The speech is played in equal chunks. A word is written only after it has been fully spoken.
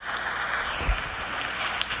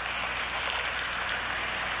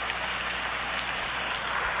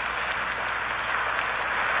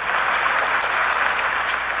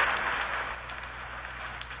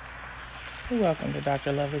Welcome to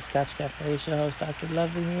Dr. Lovely's Couch Cafe. It's your host, Dr.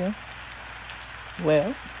 Lovely here.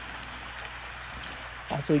 Well,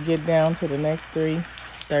 as we get down to the next 3,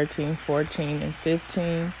 13, 14, and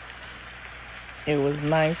 15, it was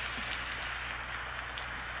nice.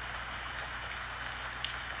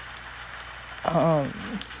 It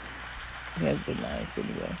has been nice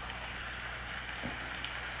anyway.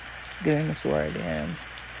 Getting this word in,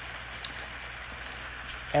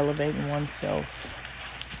 elevating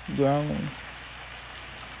oneself, growing.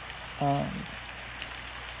 I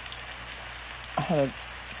had a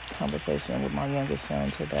conversation with my youngest son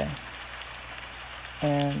today,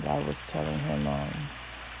 and I was telling him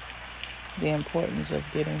the importance of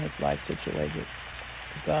getting his life situated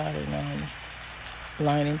with God and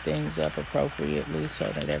lining things up appropriately so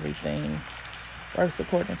that everything works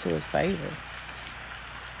according to his favor.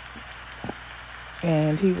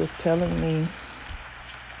 And he was telling me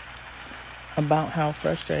about how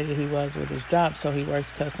frustrated he was with his job. So he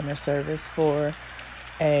works customer service for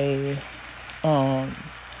a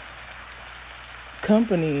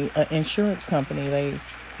company, an insurance company. They,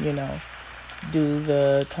 do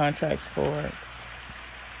the contracts for,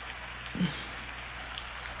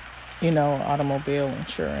 automobile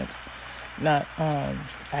insurance. Not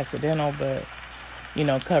accidental, but,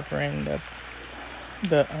 covering the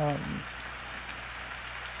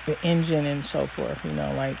engine and so forth,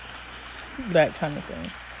 like that kind of thing.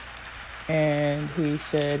 And he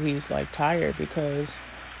said he's tired because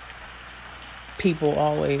people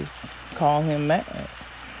always call him mad.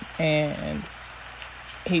 And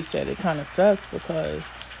he said it kind of sucks because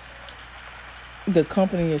the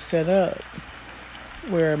company is set up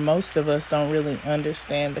where most of us don't really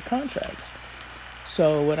understand the contracts.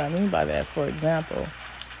 So what I mean by that, for example,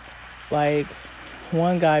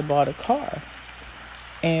 one guy bought a car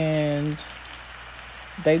and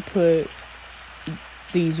they put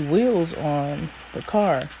these wheels on the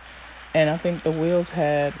car, and I think the wheels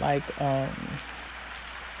had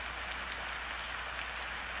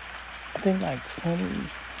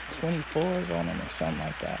 24s on them or something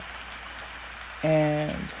like that,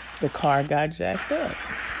 and the car got jacked up.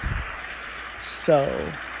 So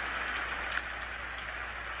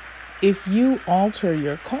if you alter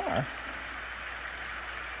your car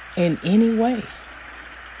in any way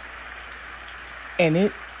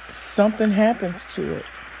and something happens to it,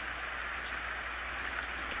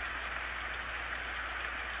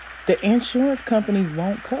 the insurance company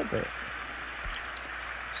won't cover it.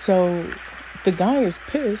 So the guy is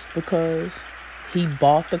pissed because he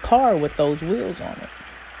bought the car with those wheels on it.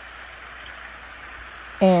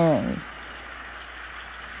 And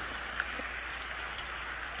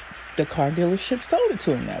the car dealership sold it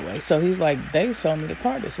to him that way. So he's like, they sold me the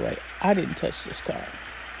car this way. I didn't touch this car.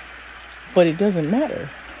 But it doesn't matter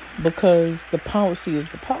because the policy is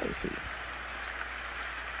the policy.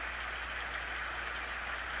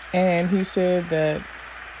 And he said that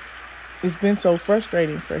it's been so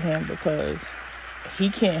frustrating for him because he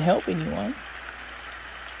can't help anyone.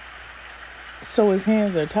 So his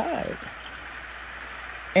hands are tied.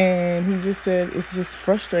 And he just said it's just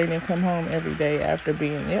frustrating to come home every day after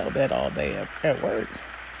being yelled at all day at work.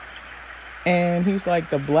 And he's like,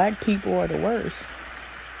 the black people are the worst.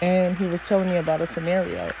 And he was telling me about a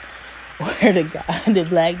scenario where the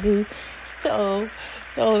black dude, so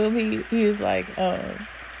he was like,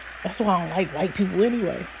 that's why I don't like white people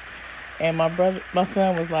anyway. And my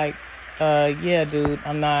son was like, yeah, dude,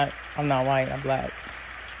 I'm not white, I'm black.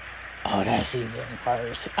 Oh, that's even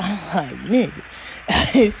worse. I'm like, nigga.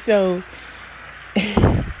 So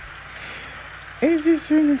it just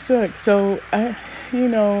really sucks. So I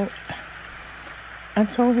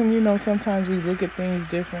told him, sometimes we look at things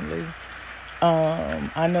differently.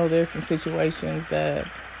 I know there's some situations that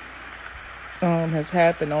has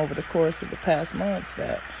happened over the course of the past months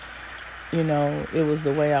that, it was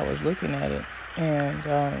the way I was looking at it.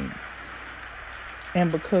 And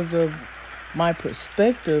because of my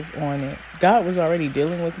perspective on it, God was already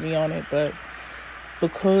dealing with me on it, but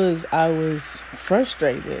because I was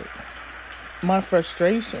frustrated, my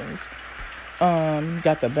frustrations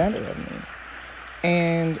got the better of me.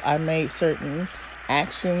 And I made certain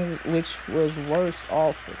actions which was worse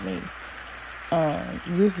off for me.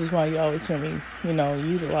 This is why you always hear me,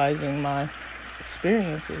 utilizing my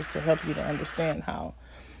experiences to help you to understand how,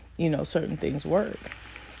 certain things work.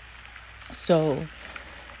 So,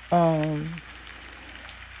 I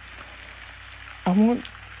want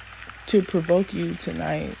to provoke you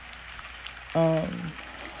tonight. I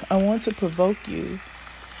want to provoke you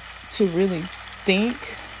to really think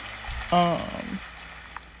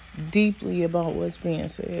deeply about what's being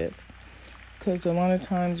said. because a lot of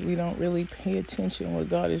times we don't really pay attention what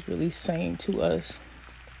God is really saying to us.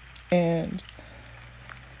 And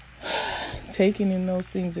taking in those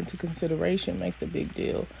things into consideration makes a big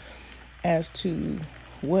deal as to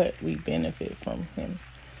what we benefit from him.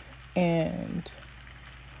 And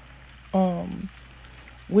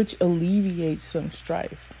which alleviates some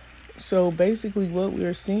strife. So basically what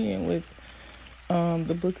we're seeing with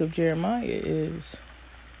the book of Jeremiah is,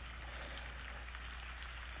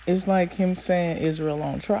 it's like him saying Israel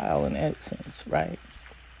on trial in essence, right?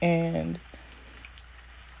 And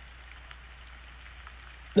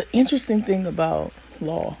the interesting thing about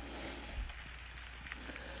law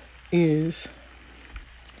is,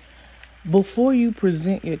 before you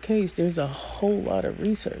present your case, there's a whole lot of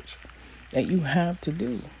research that you have to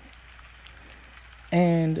do.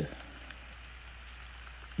 And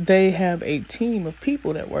they have a team of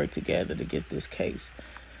people that work together to get this case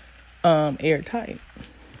airtight.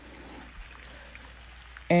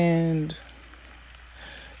 And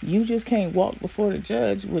you just can't walk before the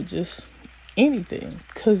judge with just anything.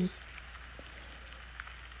 Because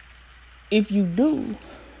if you do,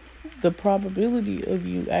 the probability of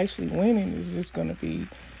you actually winning is just going to be,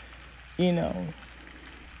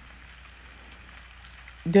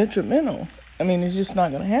 detrimental. I mean, it's just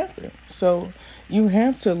not going to happen. So you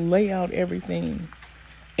have to lay out everything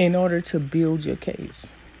in order to build your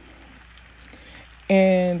case.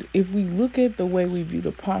 And if we look at the way we view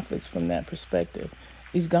the prophets from that perspective,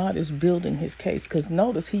 is God is building his case. Because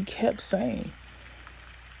notice he kept saying,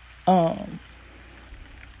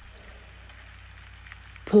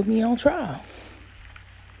 put me on trial.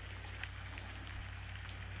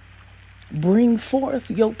 Bring forth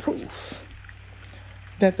your proof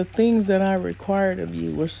that the things that I required of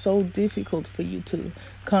you were so difficult for you to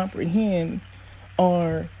comprehend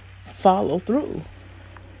or follow through,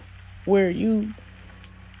 where you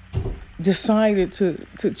decided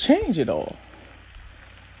to change it all.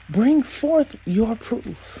 Bring forth your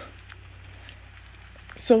proof.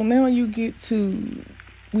 So now you get to,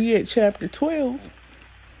 we at chapter 12,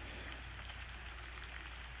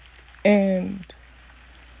 and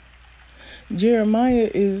Jeremiah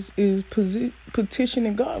is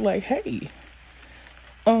petitioning God like, hey,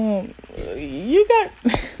 you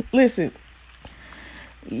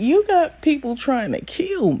got people trying to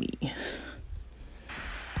kill me.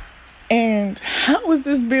 And how is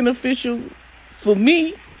this beneficial for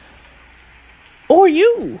me or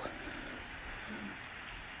you?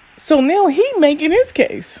 So now he making his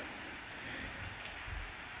case.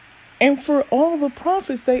 And for all the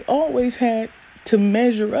prophets, they always had to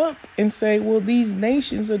measure up and say, well, these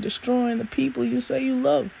nations are destroying the people you say you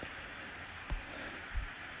love.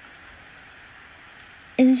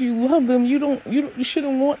 And if you love them, you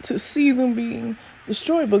shouldn't want to see them being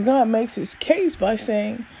destroyed. But God makes his case by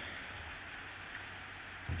saying,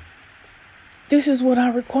 this is what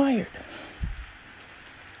I required.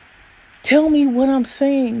 Tell me what I'm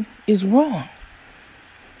saying is wrong.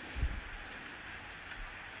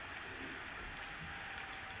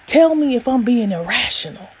 Tell me if I'm being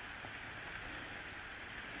irrational.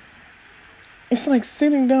 It's like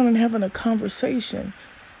sitting down and having a conversation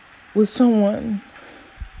with someone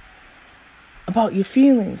about your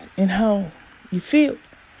feelings and how you feel.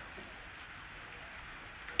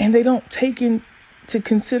 And they don't take into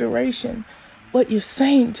consideration what you're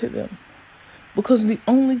saying to them, because the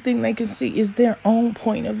only thing they can see is their own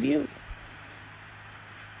point of view.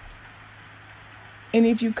 And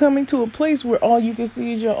if you're coming to a place where all you can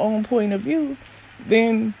see is your own point of view,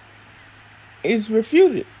 then it's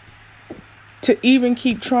refuted to even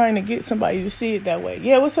keep trying to get somebody to see it that way.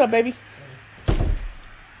 Yeah, what's up, baby?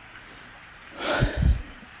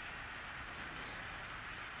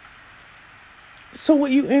 So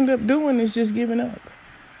what you end up doing is just giving up.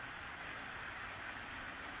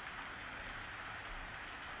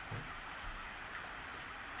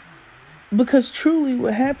 Because truly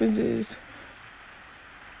what happens is,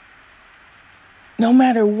 no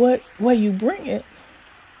matter what way you bring it,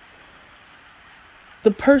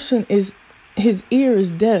 the person his ear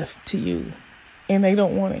is deaf to you, and they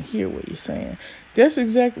don't want to hear what you're saying. That's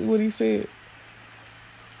exactly what he said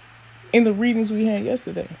in the readings we had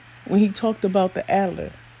yesterday, when he talked about the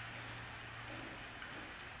adder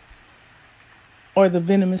or the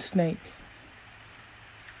venomous snake.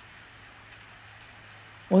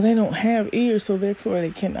 Well, they don't have ears, so therefore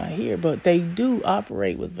they cannot hear, but they do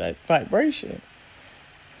operate with that vibration.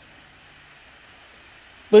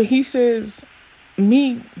 But he says,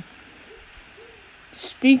 me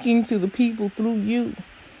speaking to the people through you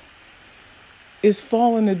is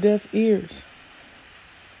falling to deaf ears.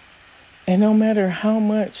 And no matter how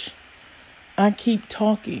much I keep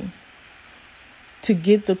talking to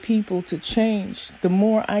get the people to change. The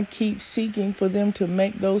more I keep seeking for them to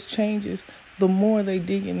make those changes, the more they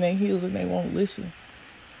dig in their heels and they won't listen.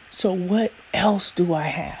 So what else do I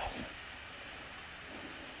have?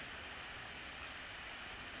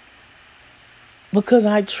 Because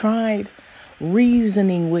I tried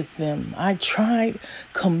reasoning with them. I tried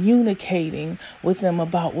communicating with them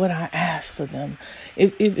about what I asked for them.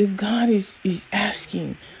 If God is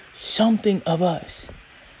asking something of us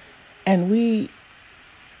and we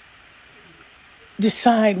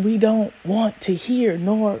decide we don't want to hear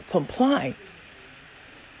nor comply,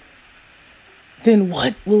 then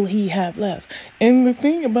what will he have left? And the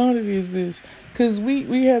thing about it is this, because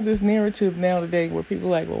we have this narrative now today where people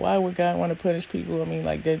are like, well, why would God want to punish people? I mean,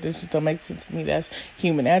 like, that just don't make sense to me. That's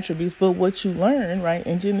human attributes. But what you learn, right,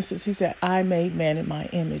 in Genesis, he said, I made man in my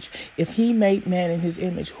image. If he made man in his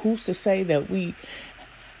image, who's to say that we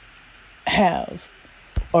have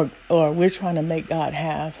or we're trying to make God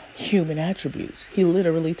have human attributes? He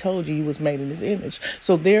literally told you he was made in his image.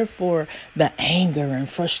 So therefore, the anger and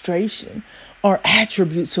frustration are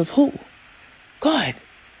attributes of who? God.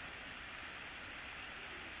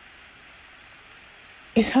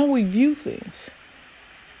 It's how we view things.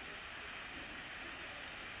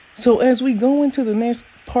 So as we go into the next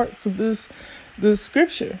parts of this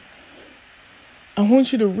scripture, I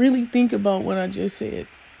want you to really think about what I just said.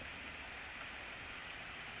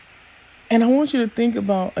 And I want you to think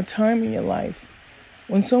about a time in your life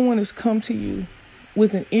when someone has come to you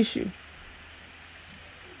with an issue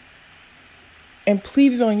and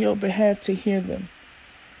pleaded on your behalf to hear them,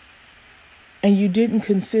 and you didn't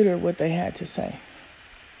consider what they had to say.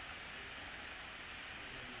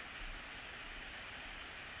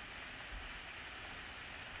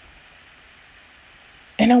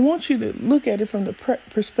 And I want you to look at it from the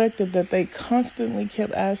perspective that they constantly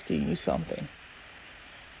kept asking you something.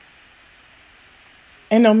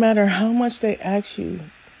 And no matter how much they ask you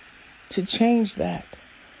to change that,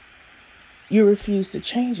 you refuse to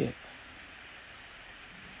change it.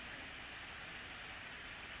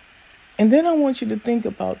 And then I want you to think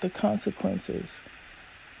about the consequences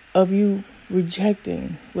of you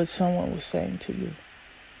rejecting what someone was saying to you.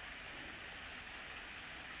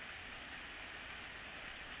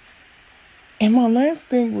 And my last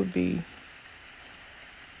thing would be,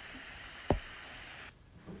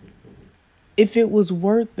 if it was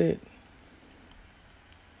worth it,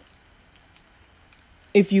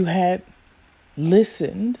 if you had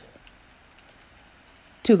listened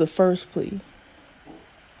to the first plea,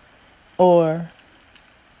 or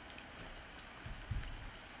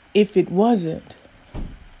if it wasn't,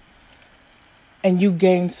 and you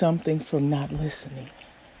gained something from not listening.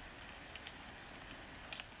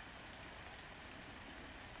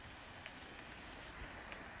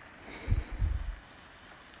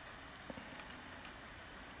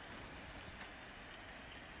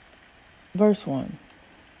 Verse 1.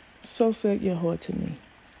 So said Yahweh to me,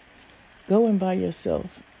 go and buy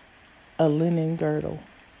yourself a linen girdle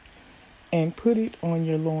and put it on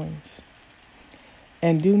your loins,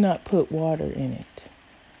 and do not put water in it.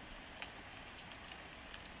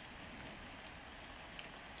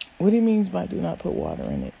 What he means by do not put water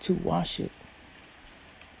in it, to wash it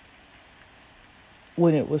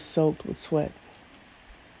when it was soaked with sweat,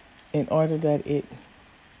 in order that it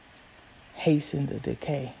hasten the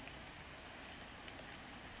decay.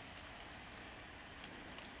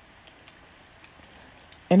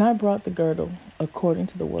 And I brought the girdle according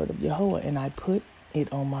to the word of Yahweh, and I put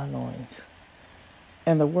it on my loins.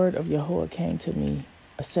 And the word of Yahweh came to me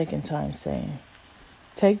a second time, saying,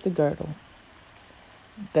 take the girdle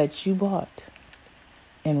that you bought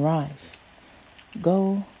and rise.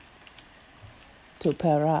 Go to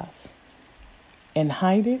Parath and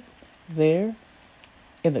hide it there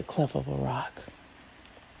in the cleft of a rock.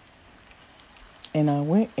 And I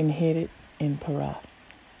went and hid it in Parath,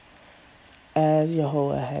 as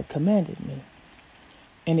Yahweh had commanded me.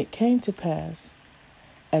 And it came to pass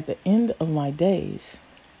at the end of my days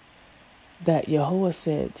that Yahweh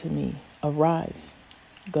said to me, arise,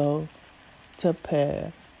 go to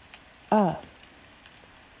Parath,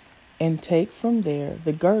 and take from there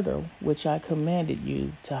the girdle which I commanded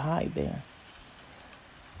you to hide there.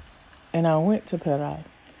 And I went to Parath,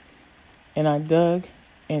 and I dug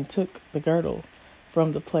and took the girdle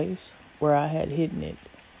from the place where I had hidden it.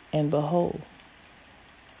 And behold,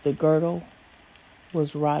 the girdle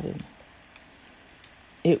was rotten.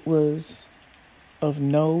 It was of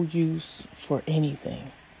no use for anything.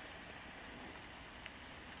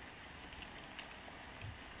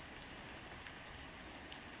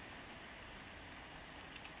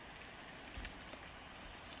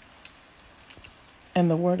 And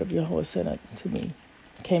the word of Yahweh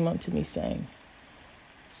came unto me, saying,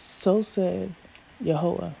 So said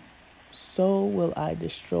Yahweh, so will I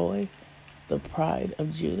destroy the pride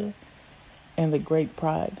of Judah and the great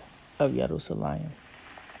pride of Jerusalem.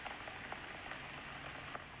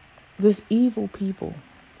 This evil people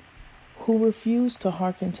who refuse to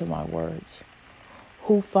hearken to my words,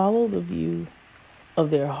 who follow the view of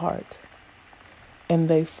their heart, and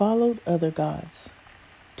they followed other gods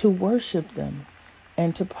to worship them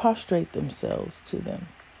and to prostrate themselves to them.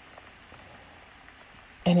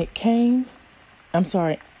 And it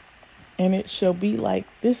shall be like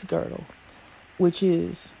this girdle, which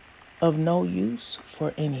is of no use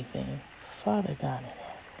for anything. Father God in heaven.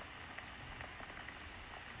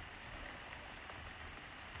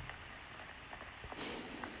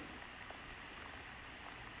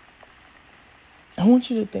 I want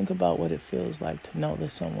you to think about what it feels like to know that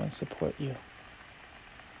someone supports you.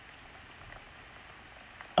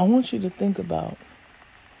 I want you to think about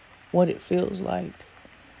what it feels like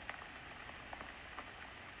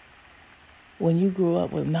when you grew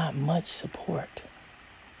up with not much support.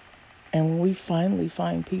 And when we finally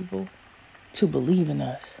find people to believe in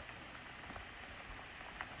us.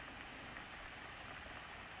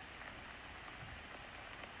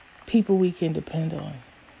 People we can depend on.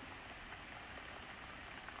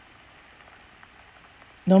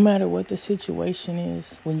 No matter what the situation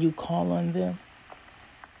is, when you call on them,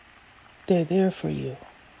 they're there for you.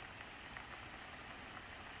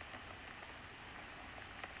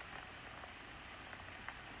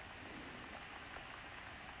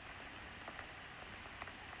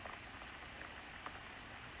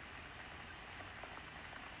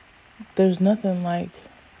 There's nothing like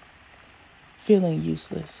feeling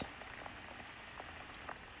useless.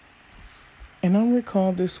 And I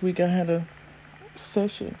recall this week I had an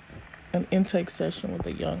intake session with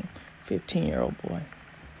a young 15-year-old boy.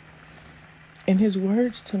 And his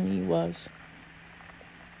words to me was,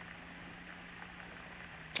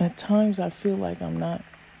 at times I feel like I'm not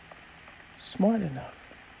smart enough,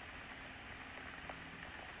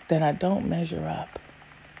 that I don't measure up.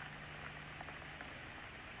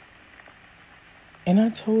 And I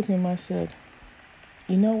told him, I said,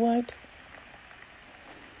 you know what?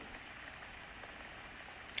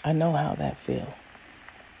 I know how that feels.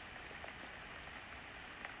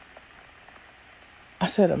 I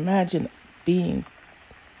said, imagine being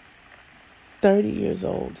 30 years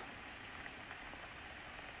old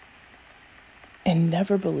and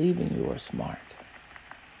never believing you were smart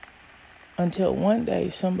until one day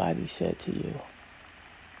somebody said to you,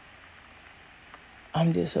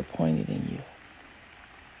 I'm disappointed in you.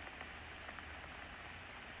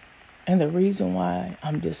 And the reason why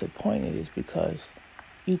I'm disappointed is because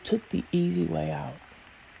you took the easy way out.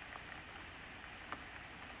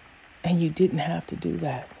 And you didn't have to do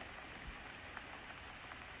that.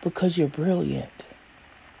 Because you're brilliant.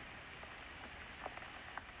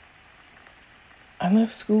 I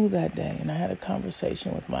left school that day and I had a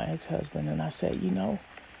conversation with my ex-husband and I said,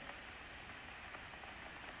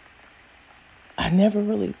 I never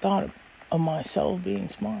really thought of myself being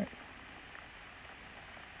smart.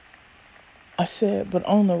 I said, but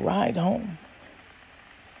on the ride home,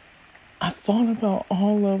 I thought about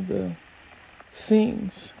all of the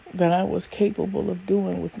things that I was capable of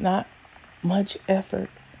doing with not much effort.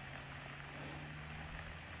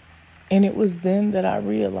 And it was then that I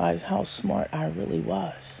realized how smart I really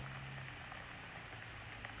was.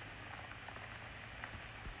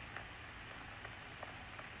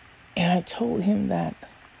 And I told him that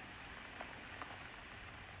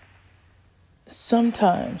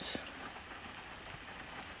sometimes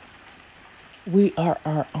we are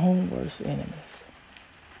our own worst enemies.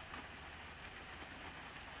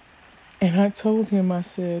 And I told him, I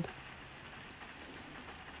said,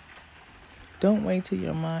 don't wait till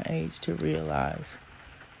you're my age to realize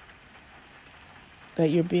that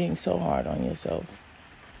you're being so hard on yourself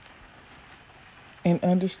and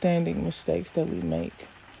understanding mistakes that we make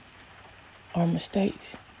are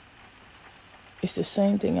mistakes. It's the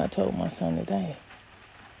same thing I told my son today.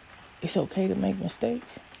 It's okay to make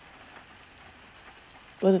mistakes.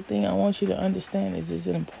 But the thing I want you to understand is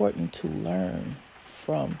it important to learn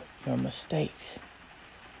from your mistakes.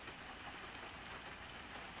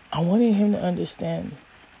 I wanted him to understand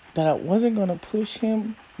that I wasn't going to push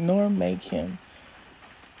him nor make him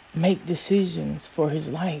make decisions for his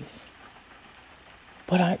life.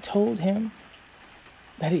 But I told him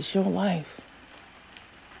that it's your life.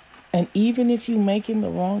 And even if you making the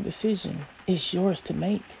wrong decision, it's yours to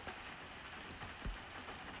make.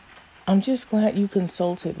 I'm just glad you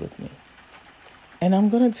consulted with me. And I'm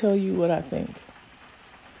going to tell you what I think.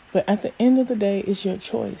 But at the end of the day, it's your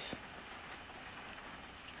choice.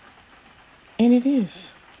 And it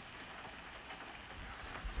is.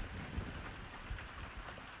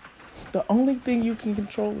 The only thing you can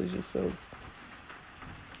control is yourself.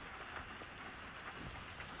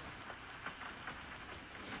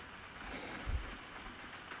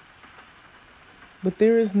 But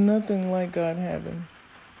there is nothing like God having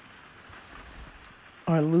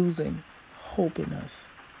or losing hope in us.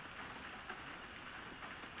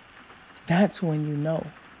 That's when you know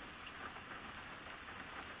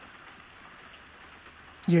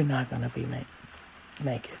you're not going to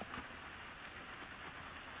make it.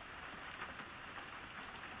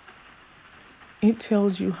 It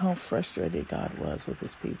tells you how frustrated God was with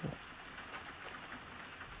his people.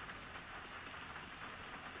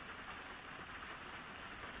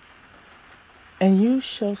 And you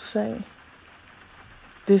shall say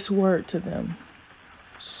this word to them.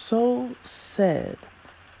 So said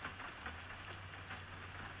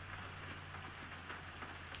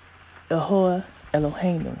Yehovah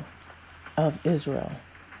Eloheinu of Israel.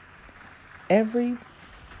 Every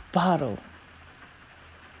bottle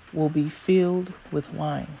will be filled with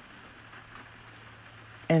wine.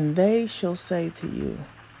 And they shall say to you,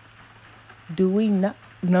 do we not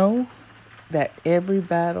know that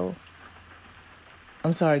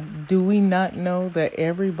do we not know that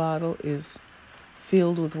every bottle is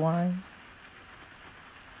filled with wine?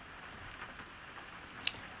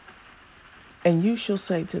 And you shall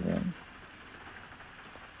say to them,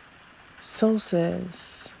 so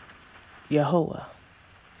says Yehovah,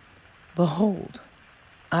 behold,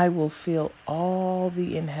 I will fill all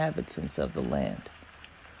the inhabitants of the land,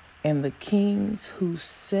 and the kings who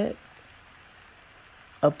sit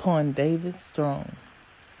upon David's throne,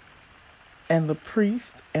 and the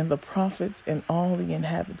priests and the prophets and all the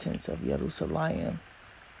inhabitants of Jerusalem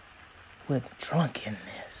with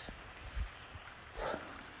drunkenness.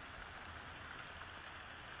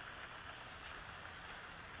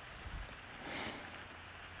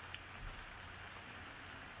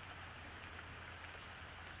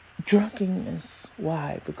 Drunkenness.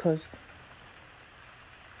 Why? Because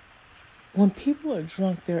when people are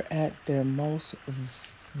drunk, they're at their most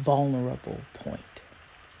vulnerable point.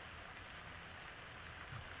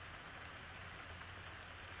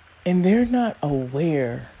 And they're not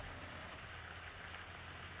aware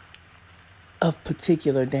of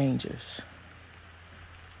particular dangers.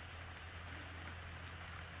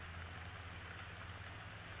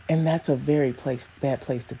 And that's a very bad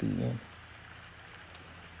place to be in.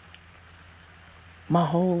 My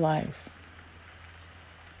whole life,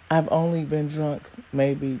 I've only been drunk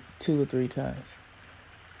maybe 2 or 3 times.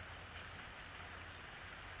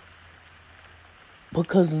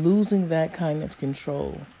 Because losing that kind of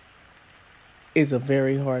control is a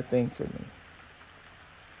very hard thing for me.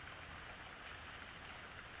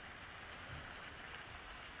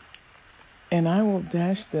 And I will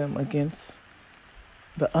dash them against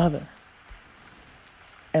the other.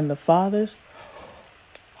 And the fathers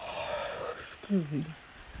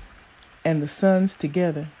and the sons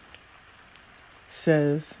together,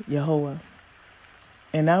 says Yehovah.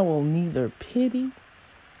 And I will neither pity,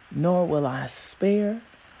 nor will I spare,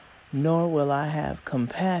 nor will I have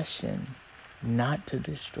compassion not to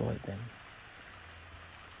destroy them.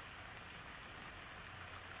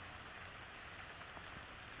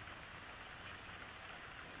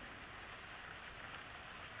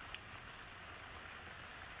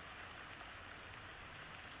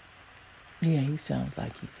 Yeah, he sounds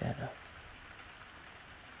like he's fed up.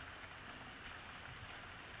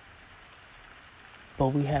 But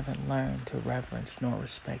we haven't learned to reverence nor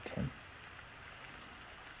respect him.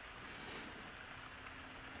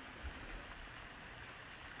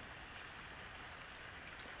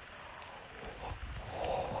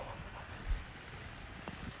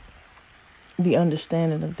 The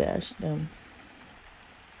understanding of dash them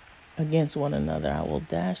against one another. I will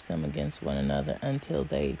dash them against one another until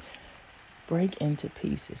they break into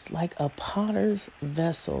pieces like a potter's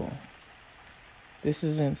vessel. This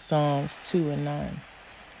is in Psalms 2:9.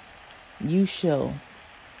 You shall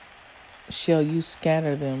you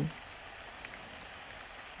scatter them,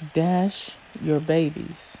 dash your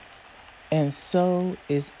babies, and so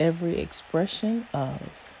is every expression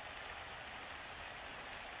of.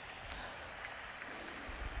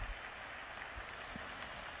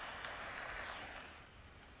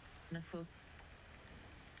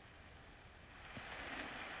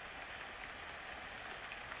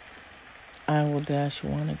 I will dash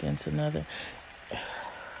one against another.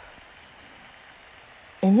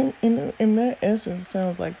 In that essence, it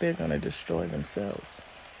sounds like they're going to destroy themselves.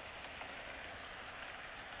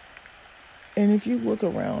 And if you look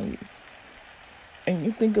around you and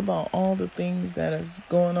you think about all the things that is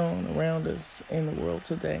going on around us in the world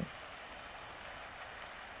today,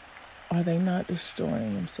 are they not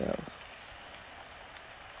destroying themselves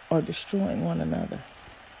or destroying one another?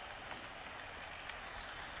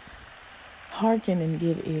 Hearken and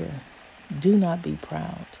give ear. Do not be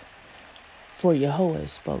proud, for Yahweh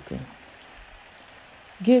has spoken.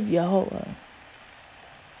 Give Yahweh,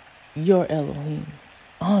 your Elohim,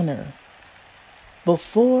 honor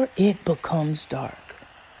before it becomes dark,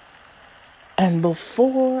 and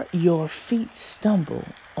before your feet stumble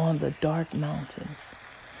on the dark mountains.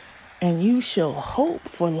 And you shall hope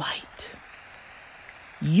for light.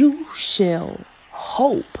 You shall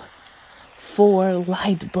hope for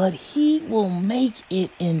light, but he will make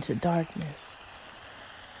it into darkness,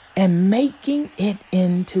 and making it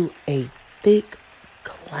into a thick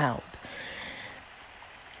cloud.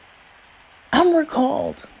 I'm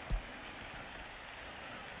recalled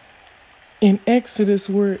in Exodus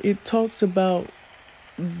where it talks about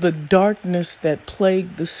the darkness that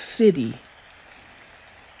plagued the city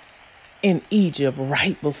in Egypt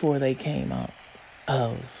right before they came out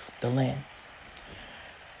of the land.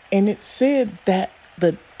 And it said that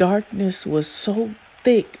the darkness was so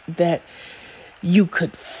thick that you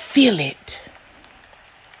could feel it.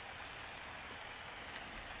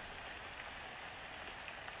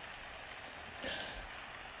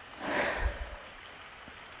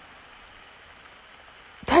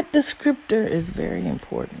 That descriptor is very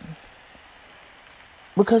important,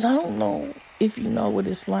 because I don't know if you know what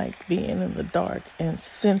it's like being in the dark and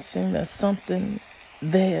sensing that something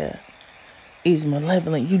there is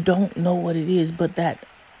malevolent. You don't know what it is, but that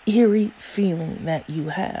eerie feeling that you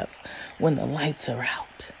have when the lights are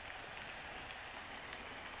out.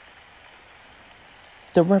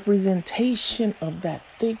 The representation of that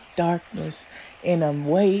thick darkness in a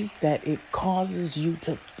way that it causes you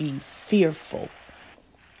to be fearful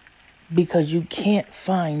because you can't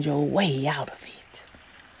find your way out of it.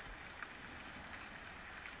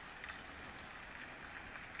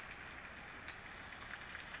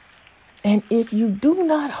 And if you do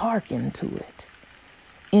not hearken to it,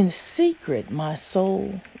 in secret my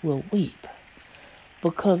soul will weep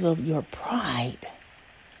because of your pride,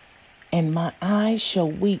 and my eyes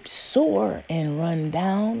shall weep sore and run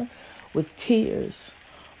down with tears,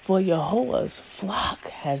 for Yahweh's flock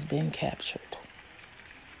has been captured.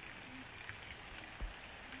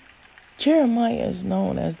 Jeremiah is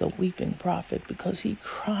known as the weeping prophet because he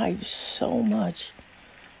cried so much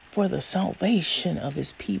for the salvation of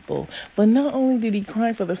his people. But not only did he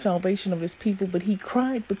cry for the salvation of his people, but he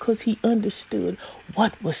cried because he understood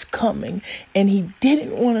what was coming, and he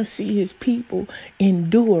didn't want to see his people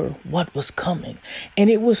endure what was coming. And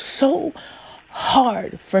it was so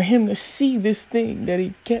hard for him to see this thing that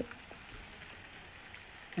he kept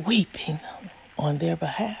weeping on their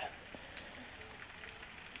behalf.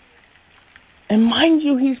 And mind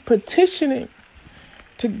you, he's petitioning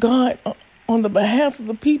to God on the behalf of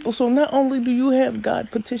the people. So not only do you have God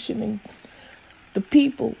petitioning the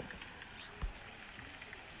people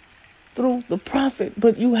through the prophet,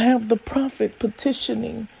 but you have the prophet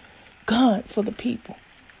petitioning God for the people.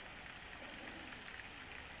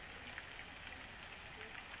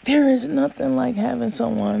 There is nothing like having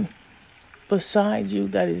someone beside you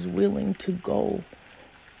that is willing to go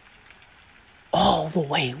all the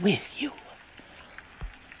way with you.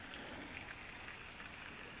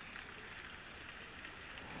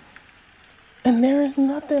 And there is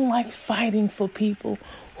nothing like fighting for people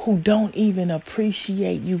who don't even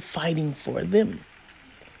appreciate you fighting for them.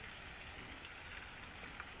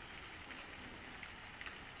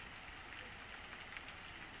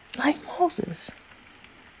 Like Moses.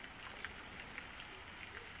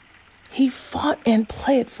 He fought and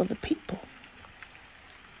pled for the people.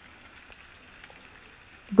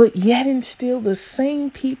 But yet and still, the same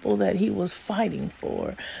people that he was fighting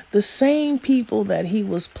for, the same people that he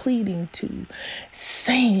was pleading to,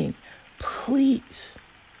 saying, please,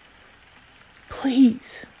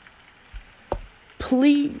 please,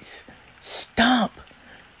 please stop.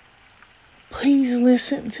 Please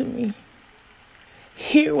listen to me.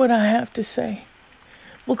 Hear what I have to say.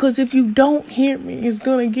 Because if you don't hear me, it's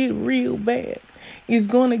going to get real bad. It's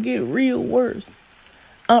going to get real worse.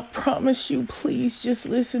 I promise you, please just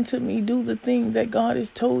listen to me. Do the thing that God has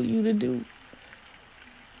told you to do.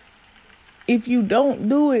 If you don't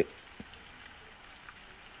do it,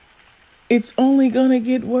 it's only going to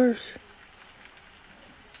get worse.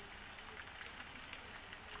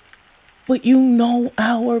 But you know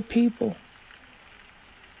our people.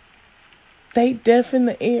 They deafen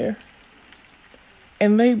the ear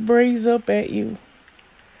and they braze up at you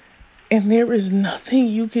And there is nothing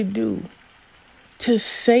you could do to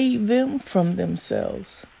save them from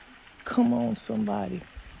themselves. Come on, somebody.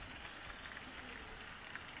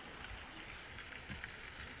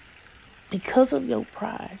 Because of your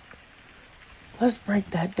pride, let's break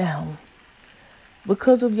that down.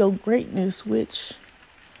 Because of your greatness, which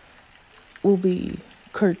will be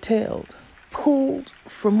curtailed, pulled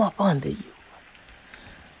from up under you.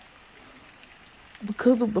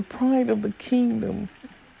 Because of the pride of the kingdom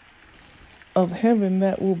of heaven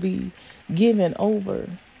that will be given over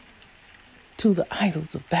to the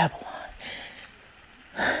idols of Babylon.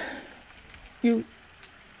 You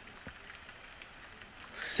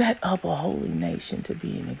set up a holy nation to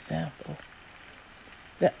be an example.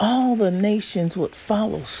 That all the nations would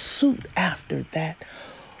follow suit after that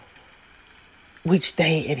which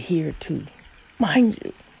they adhered to. Mind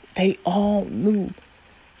you, they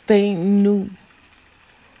knew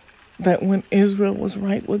that when Israel was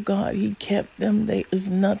right with God, he kept them. There is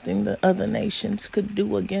nothing the other nations could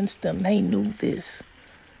do against them. They knew this.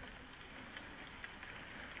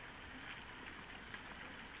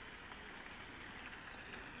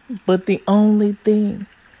 But the only thing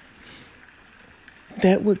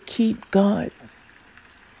that would keep God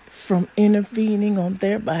from intervening on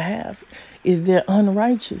their behalf is their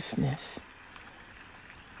unrighteousness.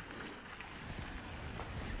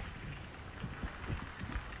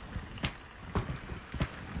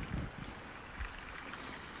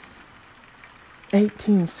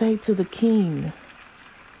 Say to the king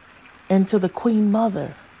and to the queen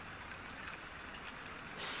mother,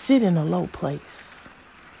 sit in a low place,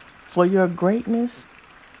 for your greatness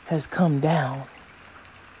has come down.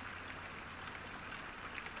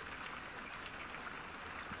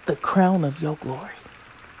 The crown of your glory.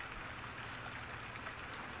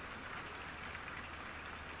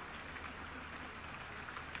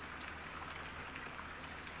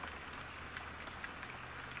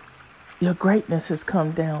 Your greatness has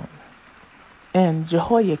come down. And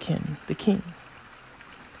Jehoiakim, the king,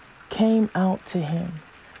 came out to him,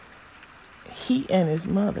 he and his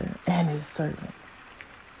mother and his servant,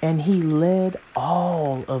 and he led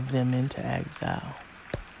all of them into exile.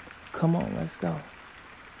 Come on, let's go.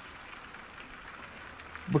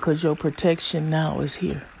 Because your protection now is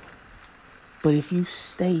here. But if you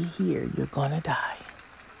stay here, you're going to die.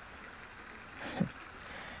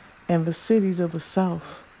 And the cities of the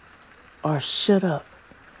south are shut up,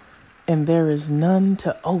 and there is none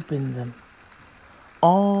to open them.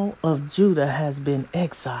 All of Judah has been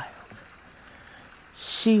exiled.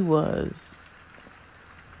 She was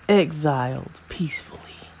exiled peacefully.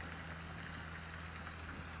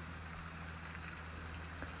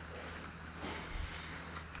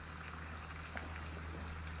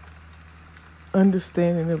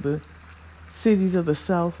 Understanding of the cities of the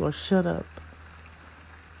south are shut up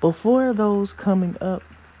before those coming up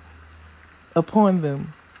upon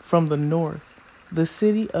them from the north. The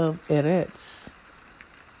city of Eretz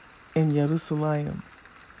in Jerusalem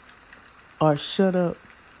are shut up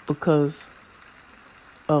because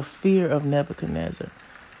of fear of Nebuchadnezzar.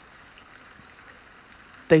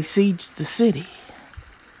 They sieged the city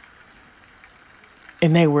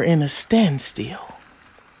and they were in a standstill.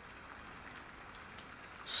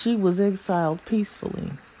 She was exiled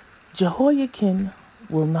peacefully. Jehoiakim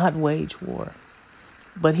will not wage war,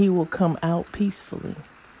 but he will come out peacefully,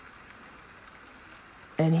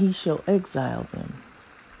 and he shall exile them.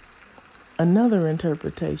 Another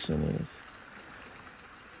interpretation is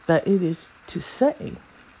that it is to say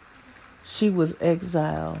she was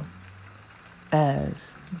exiled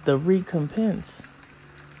as the recompense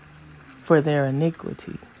for their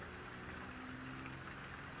iniquity.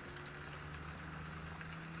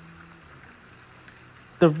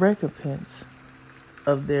 The recompense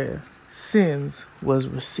of their sins was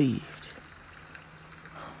received.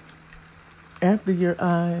 Lift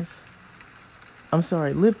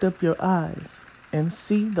up your eyes and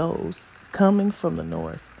see those coming from the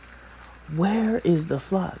north. Where is the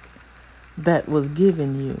flock that was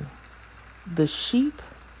given you, the sheep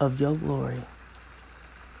of your glory?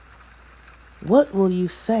 What will you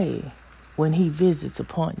say when he visits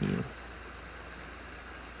upon you?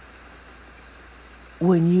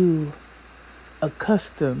 When you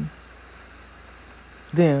accustom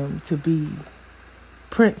them to be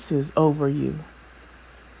princes over you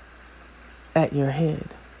at your head?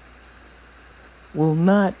 Will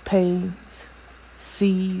not pains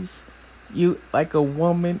seize you like a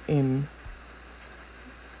woman in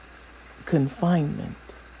confinement?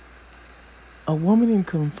 A woman in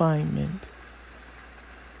confinement,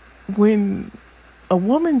 when a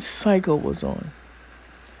woman's cycle was on,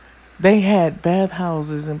 they had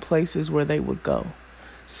bathhouses and places where they would go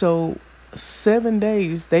So 7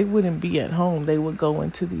 days, they wouldn't be at home. They would go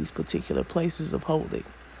into these particular places of holding.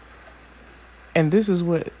 And this is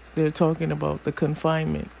what they're talking about. The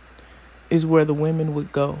confinement is where the women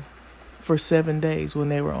would go for 7 days when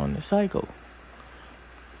they were on the cycle.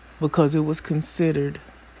 Because it was considered,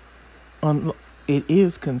 it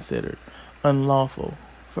is considered unlawful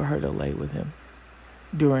for her to lay with him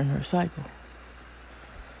during her cycle.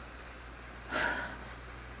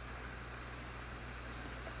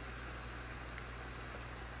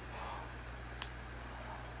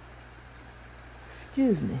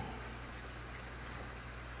 Excuse me.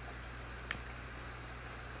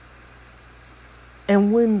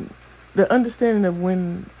 And when the understanding of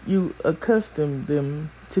when you accustomed them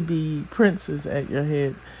to be princes at your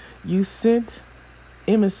head, you sent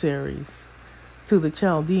emissaries to the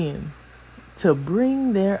Chaldean to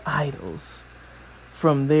bring their idols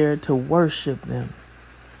from there to worship them,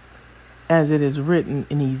 as it is written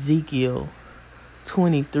in Ezekiel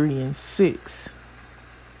 23:6.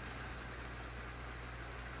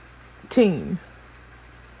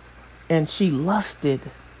 And she lusted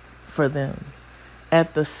for them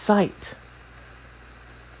at the sight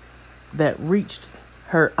that reached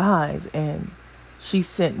her eyes, and she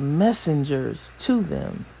sent messengers to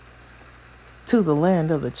them, to the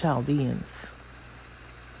land of the Chaldeans.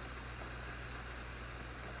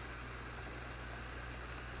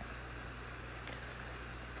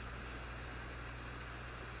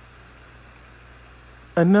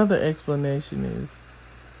 Another explanation is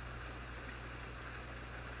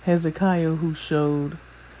Hezekiah, who showed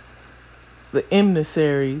the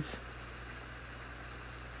emissaries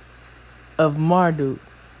of Marduk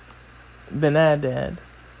Ben-Hadad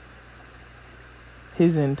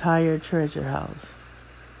his entire treasure house.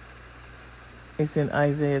 It's in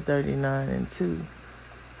Isaiah 39:2.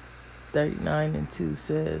 39:2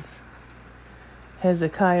 says,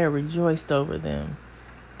 Hezekiah rejoiced over them,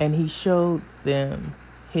 and he showed them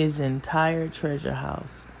his entire treasure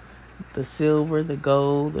house, the silver, the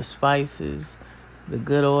gold, the spices, the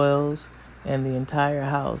good oils, and the entire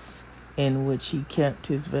house in which he kept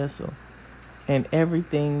his vessel, and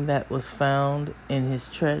everything that was found in his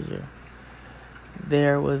treasure.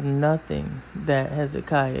 There was nothing that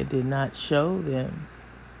Hezekiah did not show them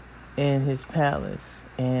in his palace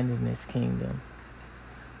and in his kingdom.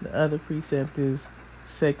 The other precept is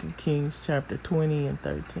 2 Kings chapter 20 and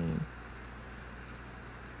 13.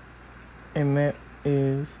 And that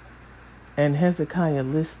is, and Hezekiah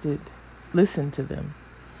listened to them,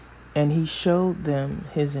 and he showed them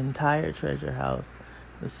his entire treasure house,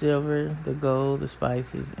 the silver, the gold, the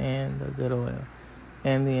spices, and the good oil,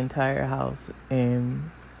 and the entire house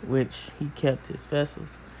in which he kept his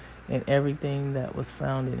vessels, and everything that was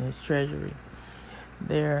found in his treasury.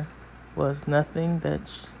 There was nothing that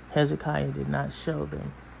Hezekiah did not show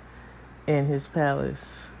them in his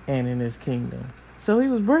palace and in his kingdom. So he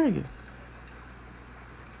was bragging.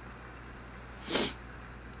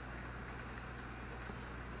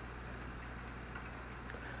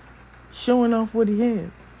 Showing off what he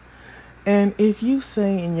had. And if you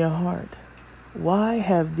say in your heart, why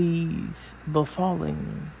have these befallen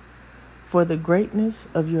me? For the greatness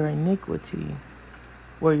of your iniquity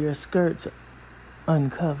were your skirts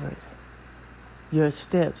uncovered, your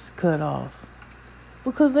steps cut off,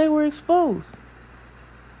 because they were exposed.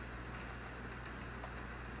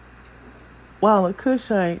 Will a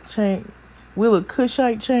Cushite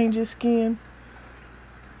change his skin?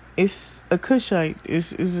 It's a Cushite is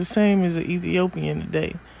the same as an Ethiopian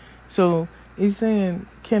today. So he's saying,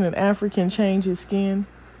 can an African change his skin,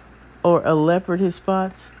 or a leopard his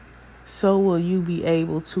spots? So will you be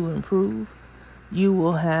able to improve. You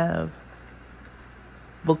will have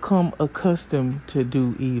become accustomed to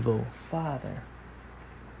do evil. Father.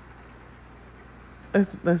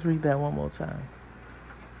 Let's read that one more time.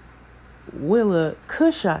 Will a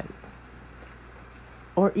Cushite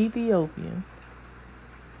or Ethiopian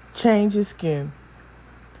change his skin,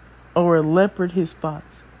 or a leopard his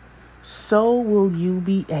spots? So will you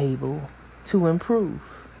be able to improve.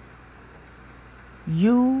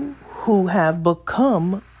 You who have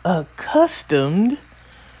become accustomed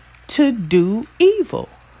to do evil.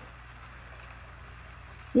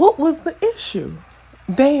 What was the issue?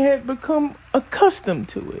 They had become accustomed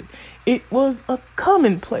to it. It was a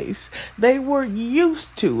commonplace. They were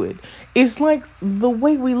used to it. It's like the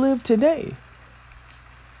way we live today.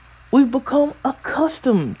 We become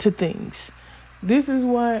accustomed to things. This is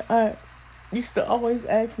why I used to always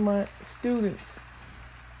ask my students,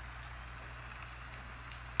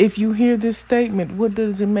 if you hear this statement, what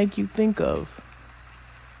does it make you think of?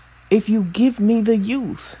 If you give me the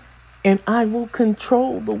youth, and I will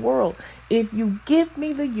control the world. if you give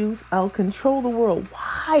me the youth, I'll control the world.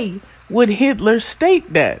 Why would Hitler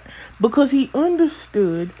state that? Because he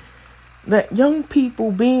understood that young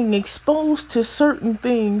people being exposed to certain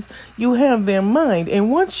things, you have their mind.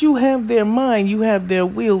 And once you have their mind, you have their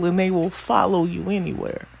will, and they will follow you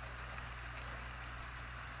anywhere.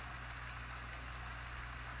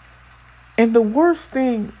 And the worst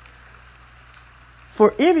thing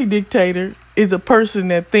for any dictator is a person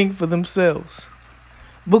that thinks for themselves,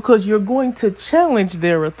 because you're going to challenge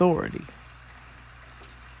their authority.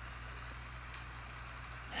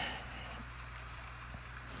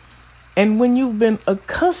 And when you've been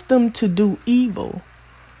accustomed to do evil,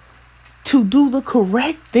 to do the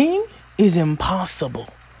correct thing is impossible.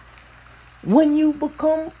 When you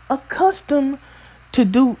become accustomed to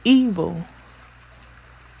do evil,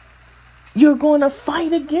 you're going to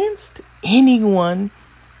fight against anyone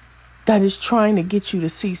that is trying to get you to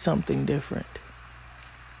see something different.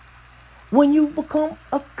 When you become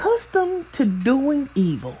accustomed to doing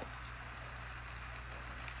evil,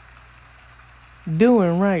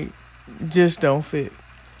 doing right just don't fit.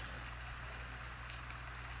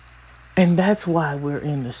 And that's why we're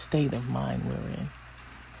in the state of mind we're in.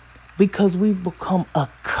 Because we've become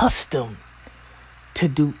accustomed to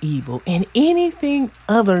do evil. And anything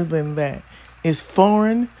other than that is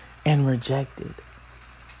foreign and rejected.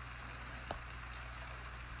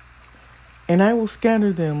 And I will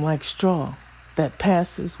scatter them like straw that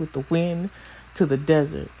passes with the wind to the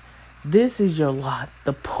desert. This is your lot,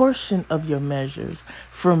 the portion of your measures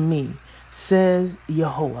from me, says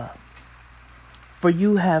Yehovah. For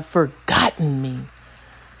you have forgotten me,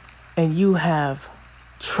 and you have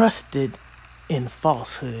trusted in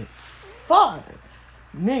falsehood. Father,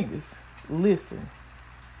 niggas, listen.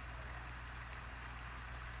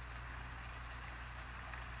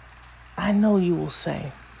 I know you will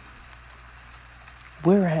say,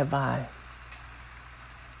 where have I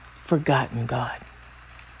forgotten God?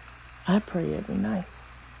 I pray every night.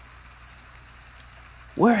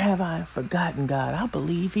 Where have I forgotten God? I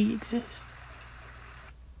believe he exists.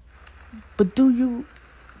 But do you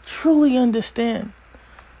truly understand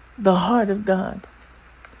the heart of God?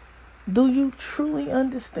 Do you truly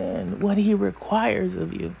understand what he requires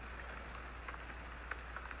of you?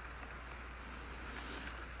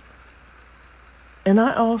 And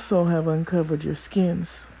I also have uncovered your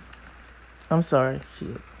skins. I'm sorry,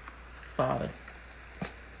 shit. Father.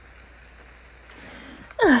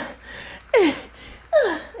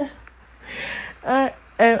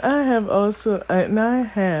 I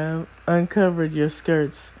have uncovered your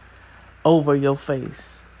skirts over your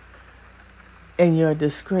face, and your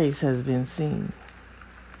disgrace has been seen.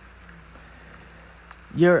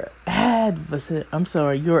 Your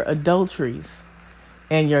adulteries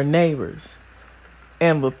and your neighbors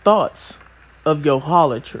and the thoughts of your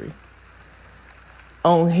harlotry.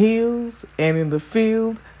 On hills and in the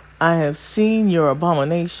field, I have seen your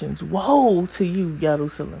abominations. Woe to you,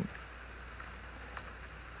 Jerusalem.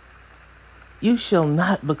 You shall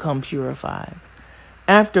not become purified.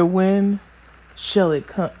 After when shall it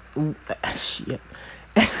come? Shit.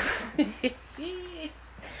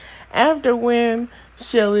 After when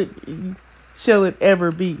shall it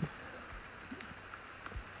ever be?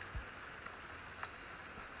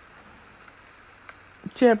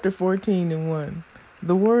 Chapter 14:1.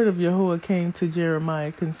 The word of Yehovah came to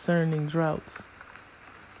Jeremiah concerning droughts,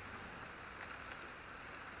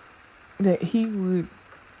 that he would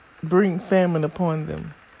bring famine upon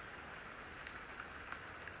them.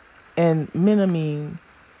 And Menomim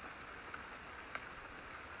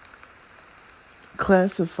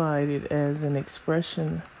classified it as an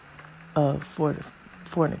expression of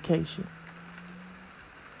fornication.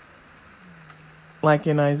 Like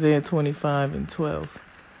in Isaiah 25:12.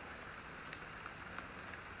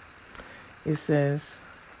 It says,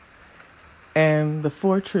 and the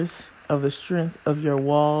fortress of the strength of your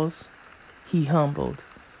walls he humbled.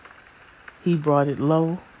 He brought it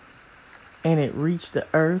low, and it reached the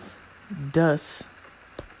earth, dust,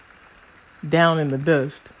 down in the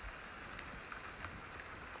dust.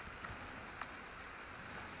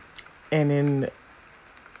 And in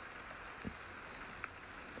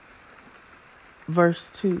verse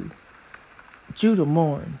 2, Judah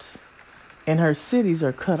mourns, and her cities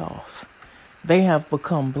are cut off. They have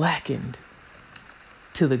become blackened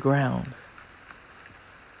to the ground.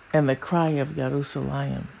 And the cry of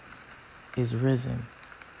Jerusalem is risen.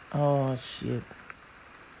 Oh, shit.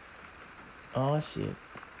 Oh, shit.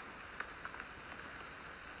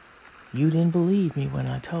 You didn't believe me when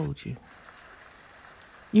I told you.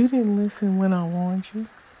 You didn't listen when I warned you.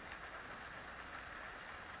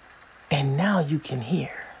 And now you can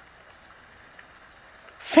hear.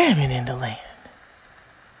 famine in the land.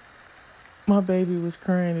 My baby was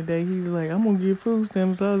crying today. He was like, I'm going to get food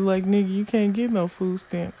stamps. I was like, nigga, you can't get no food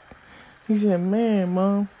stamps. He said, man,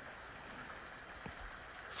 Mom,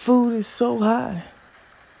 food is so high.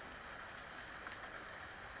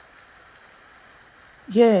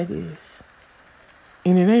 Yeah, it is.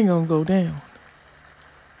 And it ain't going to go down.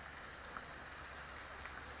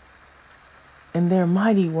 And their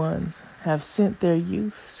mighty ones have sent their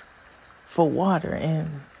youths for water, and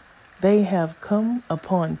they have come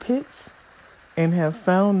upon pits and have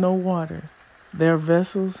found no water. Their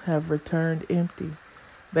vessels have returned empty.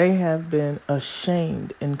 They have been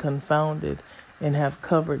ashamed and confounded and have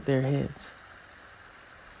covered their heads.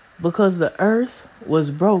 Because the earth was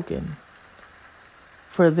broken,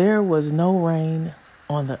 for there was no rain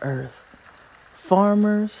on the earth.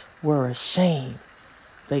 Farmers were ashamed.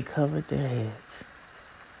 They covered their heads.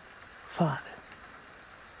 Father,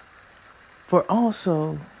 for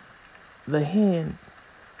also the hen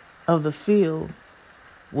of the field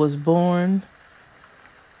was born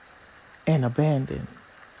and abandoned,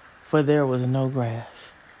 for there was no grass.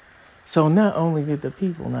 So not only did the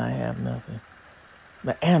people not have nothing,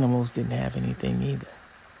 the animals didn't have anything either.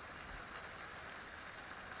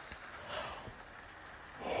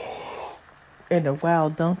 And the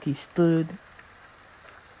wild donkeys stood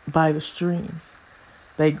by the streams.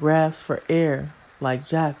 They grasped for air like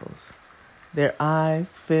jackals. Their eyes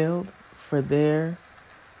failed, for there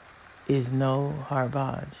is no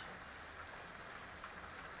harbage.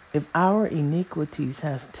 If our iniquities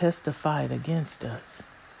have testified against us.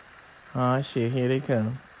 Oh shit, here they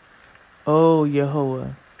come. Oh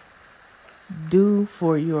Yehovah, do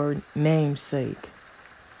for your name's sake,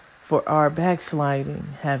 for our backsliding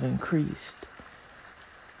have increased.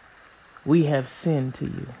 We have sinned to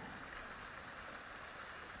you.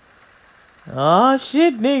 Oh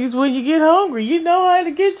shit, niggas, when you get hungry, you know how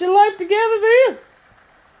to get your life together then.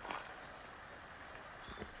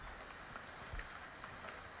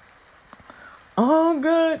 Oh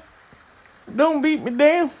God, don't beat me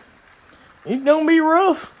down. It's gonna be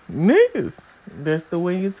rough. Niggas, that's the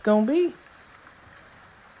way it's gonna be.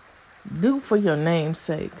 Do for your name's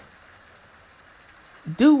sake.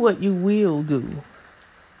 Do what you will do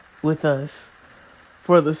with us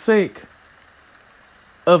for the sake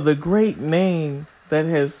of the great name that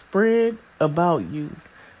has spread about you,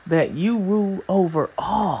 that you rule over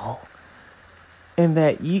all, and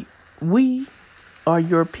that we are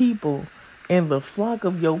your people and the flock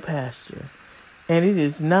of your pasture. And it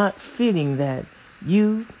is not fitting that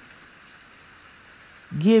you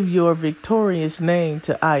give your victorious name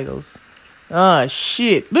to idols. Ah,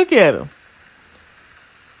 shit. Look at him.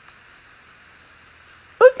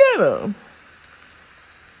 Look at him.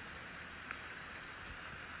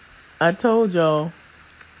 I told y'all,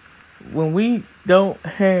 when we don't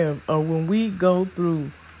have, or when we go through,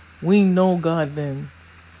 we know God then.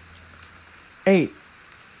 8.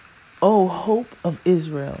 O hope of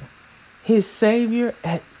Israel, his Savior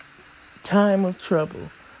at time of trouble.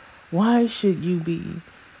 Why should you be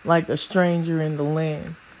like a stranger in the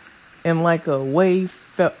land, and like a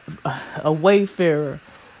wayfarer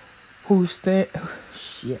who shit.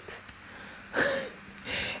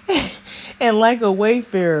 And like a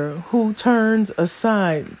wayfarer who turns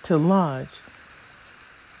aside to lodge.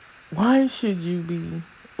 Why should you be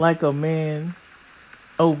like a man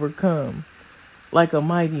overcome, like a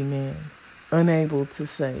mighty man, unable to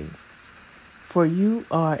save? For you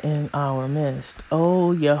are in our midst,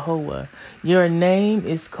 O Yehovah. Your name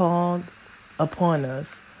is called upon us.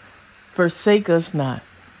 Forsake us not.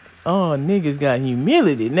 Oh, niggas got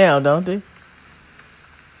humility now, don't they?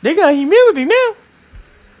 They got humility now.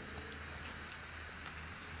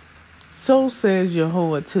 So says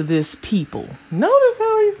Yehovah to this people. Notice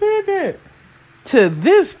how he said that. To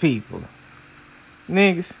this people.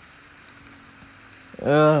 Niggas.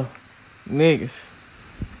 Niggas.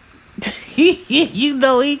 You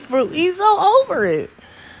know he's so over it.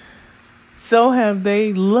 So have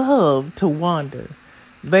they loved to wander.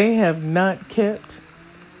 They have not kept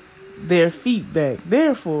their feet back.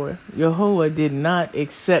 Therefore, Yehovah did not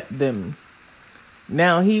accept them.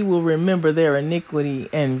 Now he will remember their iniquity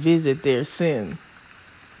and visit their sin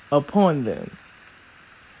upon them.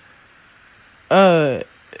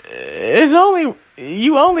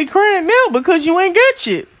 You only crying now because you ain't got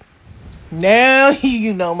shit. Now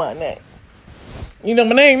you know my name. You know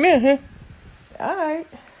my name now, huh? Alright.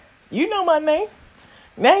 You know my name.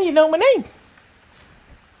 Now you know my name.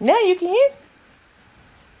 Now you can hear.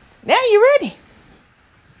 Now you ready.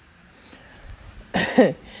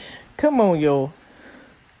 Come on, y'all.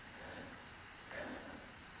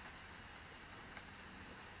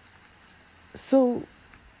 So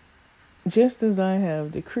just as I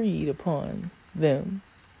have decreed upon them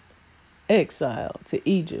exile to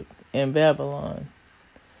Egypt and Babylon.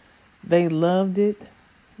 They loved it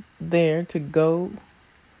there to go.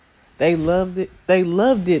 They loved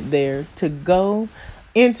it there to go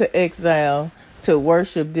into exile to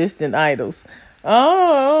worship distant idols.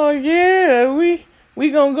 Oh yeah, we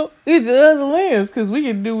gonna go into other lands because we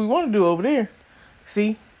can do what we want to do over there.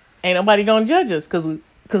 See, ain't nobody gonna judge us because we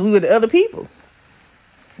were the other people.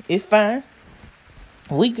 It's fine.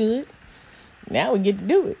 We good. Now we get to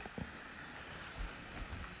do it.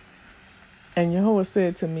 And Yahweh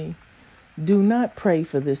said to me, do not pray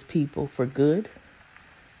for this people for good.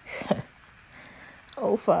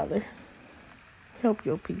 Oh, Father, help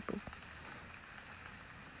your people.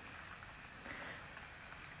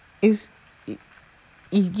 It's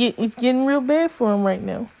getting real bad for them right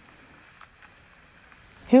now.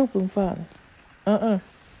 Help them, Father.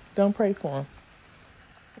 Don't pray for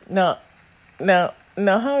them. Now,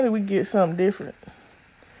 how do we get something different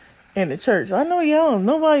in the church? I know y'all,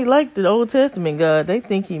 nobody liked the Old Testament God. They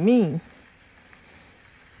think he mean.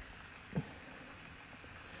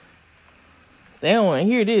 They don't want to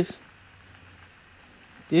hear this.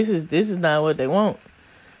 This is not what they want,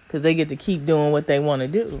 because they get to keep doing what they want to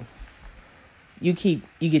do. You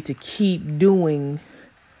get to keep doing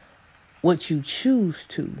what you choose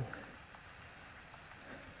to.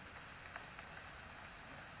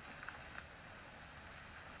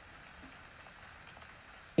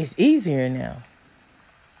 It's easier now.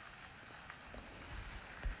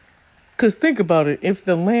 Because think about it. If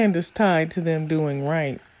the land is tied to them doing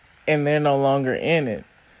right and they're no longer in it,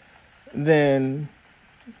 then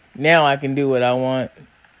now I can do what I want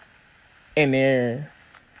and there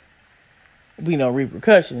be no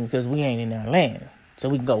repercussions because we ain't in our land. So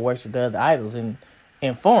we can go worship the other idols in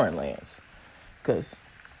foreign lands because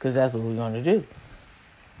that's what we're going to do.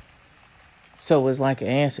 So it's like an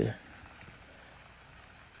answer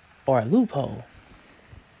or a loophole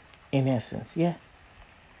in essence, yeah.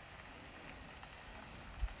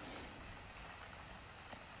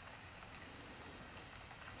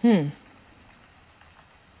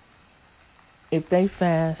 If they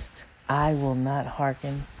fast, I will not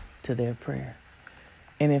hearken to their prayer.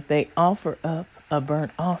 And if they offer up a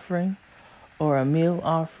burnt offering or a meal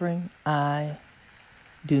offering, I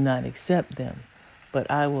do not accept them, but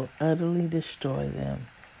I will utterly destroy them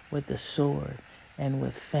with the sword and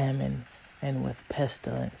with famine and with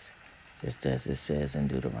pestilence, just as it says in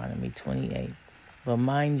Deuteronomy 28. But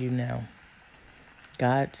mind you now,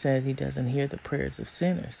 God said he doesn't hear the prayers of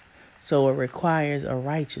sinners. So it requires a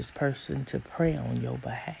righteous person to pray on your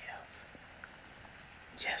behalf.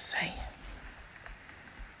 Just saying.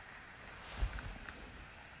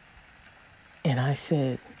 And I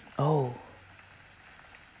said, oh,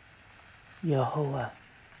 Yehovah,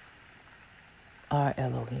 our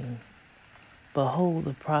Elohim, behold,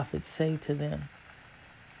 the prophets say to them,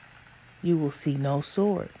 you will see no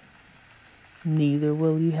sword, neither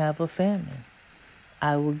will you have a famine.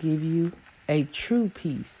 I will give you a true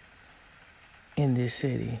peace in this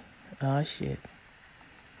city. Oh, shit.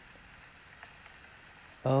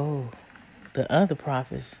 Oh, the other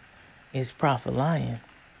prophets is prophet lying.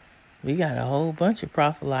 We got a whole bunch of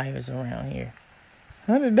prophet liars around here.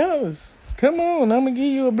 $100. Come on, I'm going to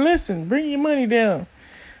give you a blessing. Bring your money down.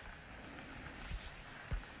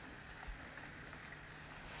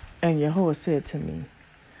 And Yahweh said to me,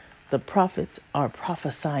 the prophets are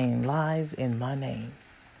prophesying lies in my name.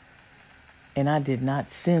 And I did not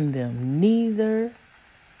send them, neither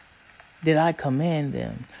did I command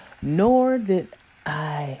them, nor did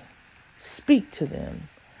I speak to them.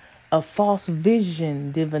 A false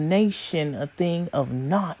vision, divination, a thing of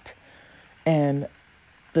naught, and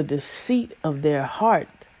the deceit of their heart,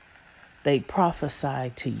 they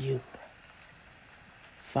prophesy to you.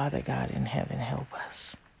 Father God in heaven, help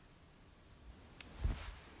us.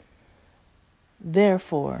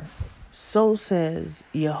 Therefore, so says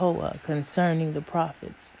Yahweh concerning the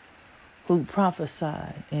prophets who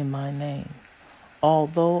prophesy in my name,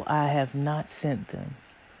 although I have not sent them.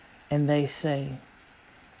 And they say,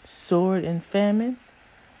 sword and famine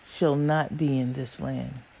shall not be in this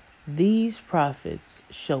land. These prophets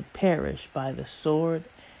shall perish by the sword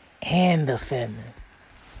and the famine.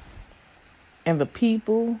 And the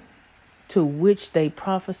people to which they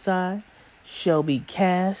prophesy shall be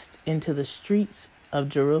cast into the streets of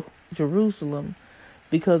Jerusalem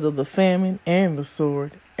because of the famine and the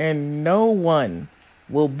sword, and no one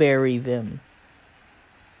will bury them.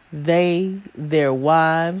 They, their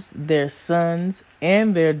wives, their sons,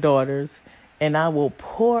 and their daughters, and I will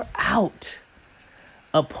pour out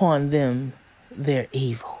upon them their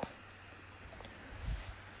evil.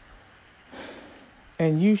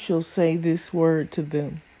 And you shall say this word to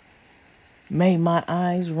them. May my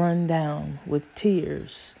eyes run down with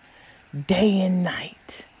tears day and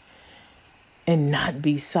night, and not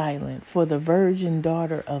be silent, for the virgin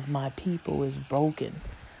daughter of my people is broken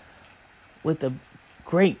with a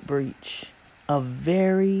great breach, a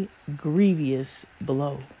very grievous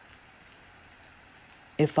blow.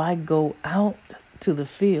 If I go out to the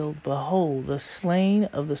field, behold, the slain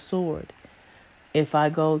of the sword. If I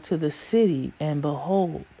go to the city, and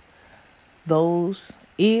behold, those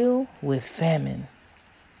ill with famine.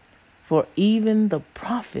 For even the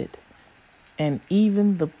prophet and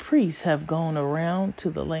even the priests have gone around to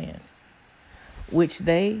the land, which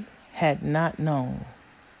they had not known.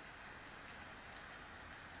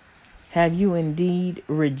 Have you indeed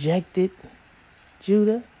rejected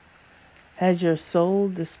Judah? Has your soul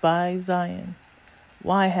despised Zion?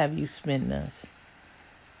 Why have you smitten us,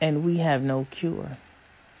 and we have no cure?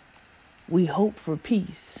 We hope for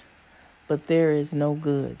peace, but there is no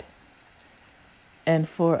good, and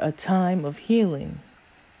for a time of healing,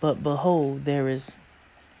 but behold, there is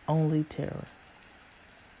only terror.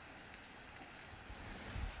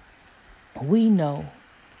 We know,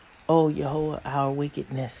 O Yahweh, our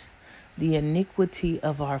wickedness, the iniquity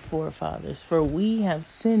of our forefathers, for we have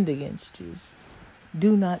sinned against you.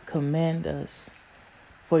 Do not command us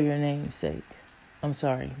for your name's sake.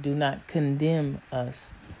 Do not condemn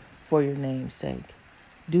us for your name's sake.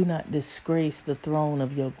 Do not disgrace the throne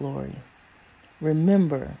of your glory.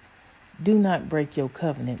 Remember, do not break your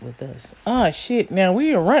covenant with us. Ah, shit. Now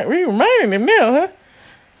we reminding him now, huh?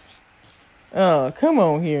 Oh, come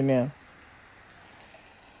on here now.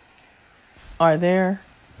 Are there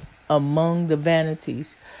among the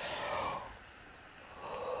vanities,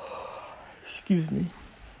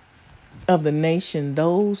 of the nation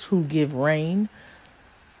those who give rain?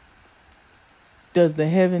 Does the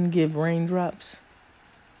heaven give raindrops?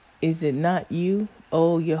 Is it not you,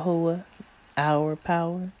 O Yahweh, our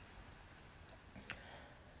power?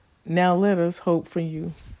 Now let us hope for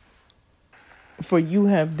you, for you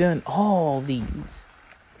have done all these.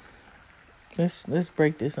 Let's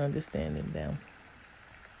break this understanding down.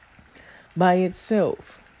 By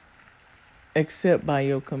itself, except by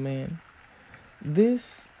your command.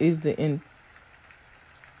 This is the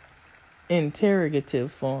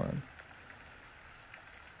interrogative form.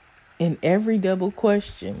 In every double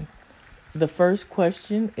question, the first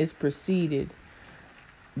question is preceded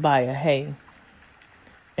by a hey,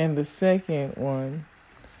 and the second one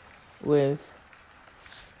with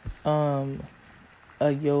a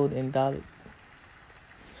yod and dalet.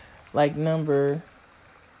 Like number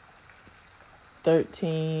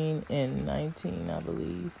 13 and 19, I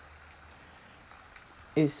believe.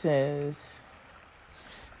 It says,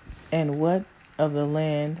 and what of the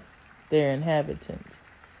land, their inhabitants?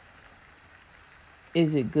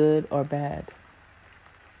 Is it good or bad?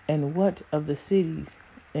 And what of the cities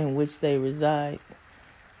in which they reside?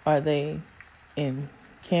 Are they in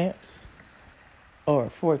camps or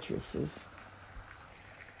fortresses?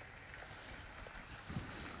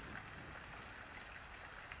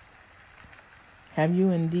 Have you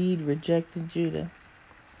indeed rejected Judah?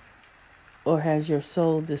 Or has your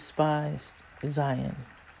soul despised Zion?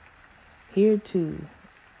 Here too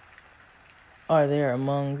are there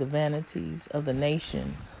among the vanities of the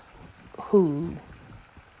nation who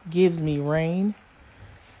gives me rain,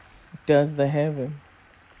 does the heaven.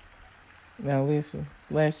 Now listen,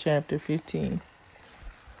 last chapter 15.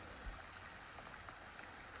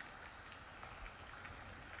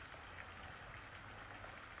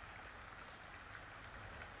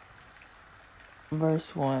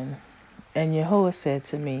 Verse 1. And Yahweh said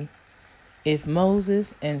to me, if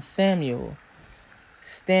Moses and Samuel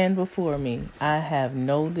stand before me, I have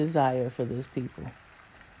no desire for this people.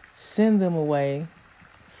 Send them away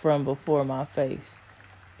from before my face,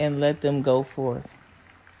 and let them go forth.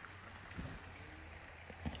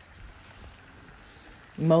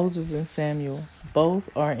 Moses and Samuel both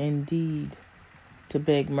are indeed to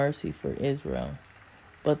beg mercy for Israel.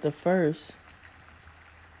 But first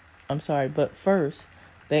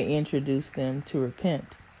they introduce them to repent,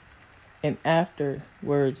 and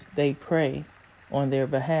afterwards they pray on their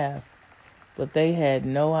behalf. But they had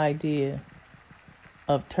no idea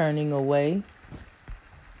of turning away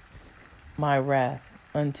my wrath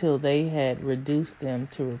until they had reduced them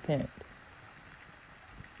to repent.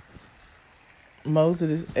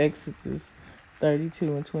 Moses, Exodus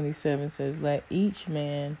 32 and 27 says, let each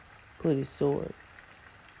man put his sword,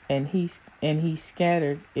 and he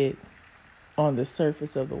scattered it on the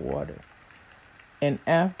surface of the water. And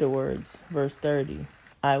afterwards, verse 30,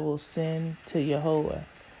 I will send to Yahweh,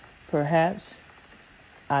 perhaps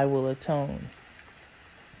I will atone.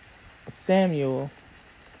 Samuel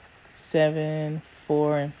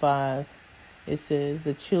 7:4 and 5, it says,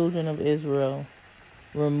 the children of Israel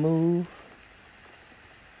remove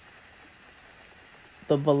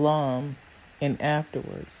the Balaam, and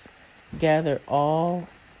afterwards gather all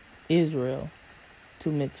Israel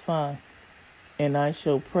to Mitzvah, and I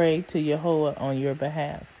shall pray to Jehovah on your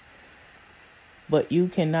behalf. But you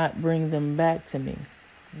cannot bring them back to me.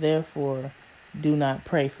 Therefore, do not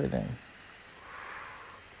pray for them.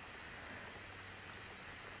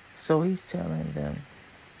 So he's telling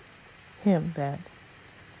him that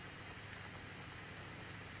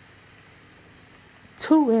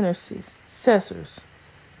two intercessors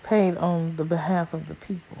paid on the behalf of the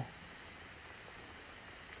people,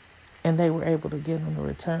 and they were able to give him a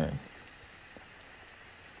return.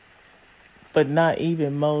 But not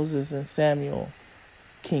even Moses and Samuel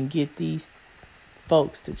can get these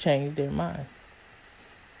folks to change their mind,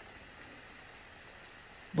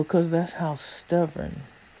 because that's how stubborn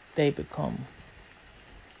they become.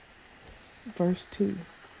 Verse 2.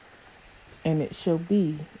 And it shall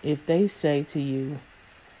be, if they say to you,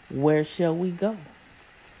 where shall we go?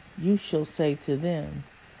 You shall say to them,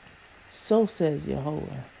 so says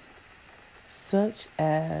Jehovah, such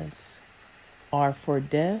as are for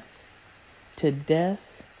death, to death,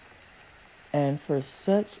 and for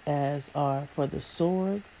such as are for the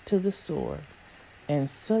sword, to the sword, and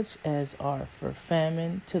such as are for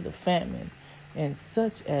famine, to the famine, and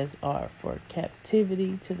such as are for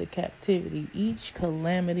captivity, to the captivity. Each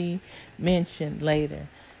calamity mentioned later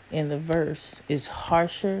in the verse is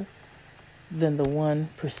harsher than the one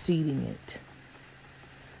preceding it.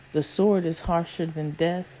 The sword is harsher than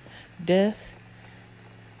death. Death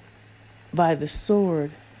by the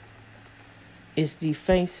sword is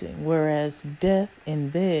defacing, whereas death in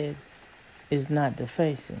bed is not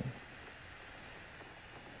defacing.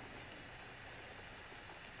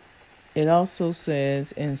 It also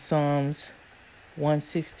says in Psalms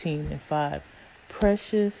 116:5,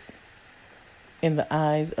 precious in the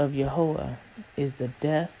eyes of Jehovah is the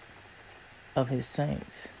death of his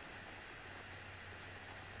saints.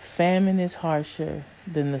 Famine is harsher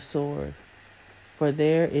than the sword, for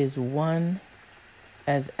there is one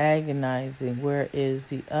as agonizing, whereas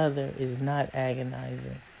the other is not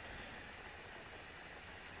agonizing.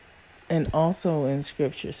 And also in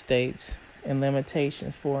Scripture states in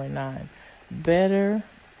Lamentations 4:9, better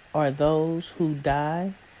are those who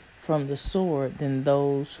die from the sword than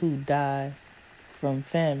those who die from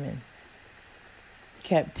famine.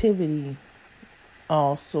 Captivity,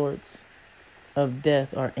 all sorts of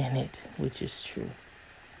death are in it, which is true.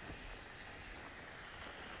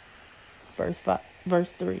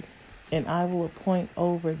 Verse 3, and I will appoint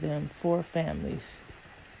over them 4 families,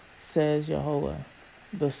 says Jehovah,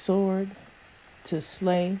 the sword to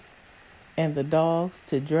slay, and the dogs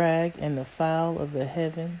to drag, and the fowl of the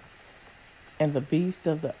heaven, and the beast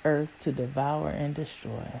of the earth to devour and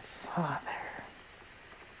destroy. Father,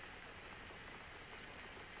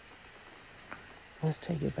 let's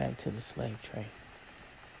take it back to the slave trade.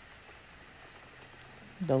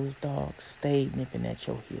 Those dogs stayed nipping at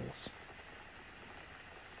your heels,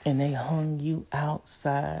 and they hung you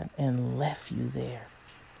outside and left you there,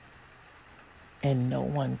 and no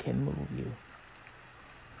one can move you.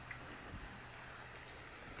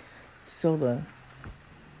 So the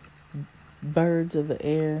birds of the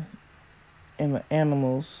air and the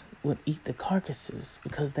animals would eat the carcasses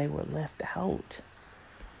because they were left out.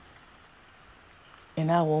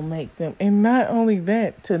 And I will make them, and not only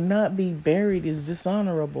that, to not be buried is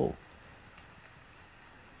dishonorable.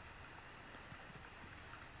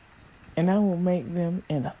 And I will make them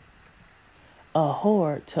a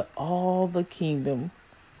whore to all the kingdoms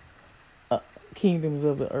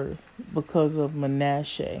of the earth, because of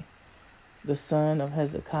Manasseh, the son of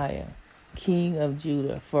Hezekiah, king of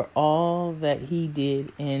Judah, for all that he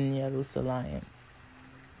did in Jerusalem.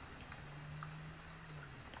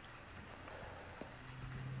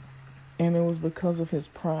 And it was because of his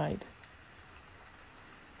pride.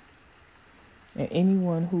 And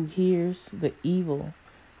anyone who hears the evil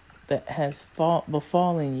that has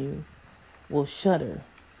befallen you will shudder.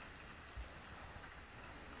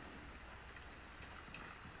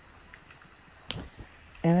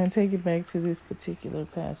 And I take it back to this particular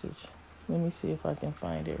passage. Let me see if I can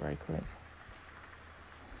find it right quick.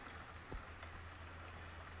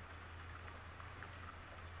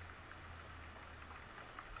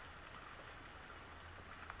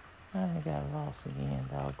 I got lost again,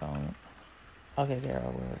 doggone it. Okay, there I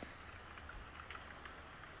was.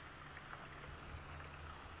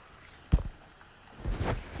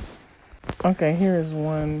 Okay, here is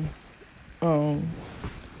one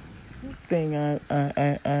thing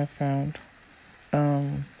I found.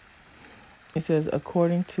 Um, it says,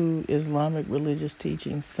 according to Islamic religious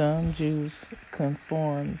teaching, some Jews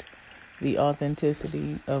conformed the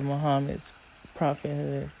authenticity of Muhammad's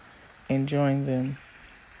prophethood and joined them.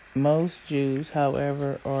 Most Jews,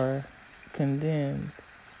 however, are condemned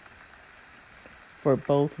for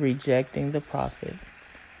both rejecting the prophet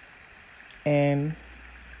and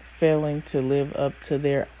failing to live up to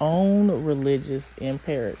their own religious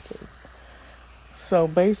imperatives. So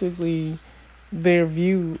basically, their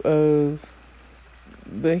view of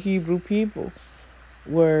the Hebrew people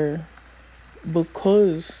were,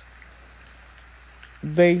 because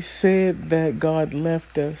they said that God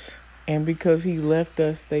left us, and because he left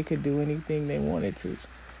us, they could do anything they wanted to.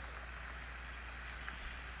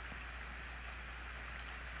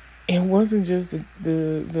 It wasn't just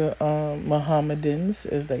the Mohammedans,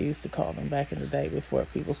 as they used to call them back in the day before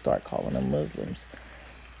people start calling them Muslims.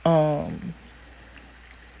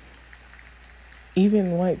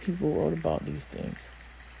 Even white people wrote about these things.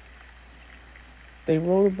 They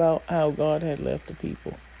wrote about how God had left the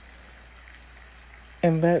people.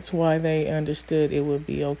 And that's why they understood it would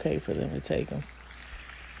be okay for them to take them.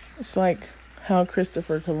 It's like how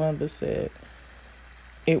Christopher Columbus said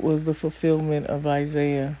it was the fulfillment of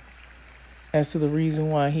Isaiah as to the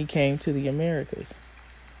reason why he came to the Americas.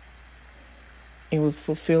 It was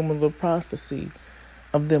fulfillment of the prophecy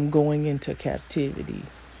of them going into captivity.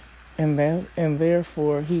 And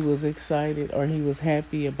therefore he was excited, or he was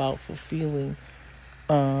happy about fulfilling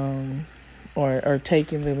or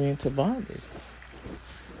taking them into bondage.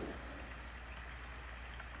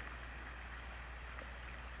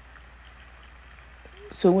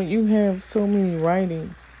 So when you have so many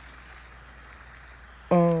writings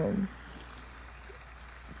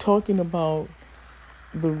talking about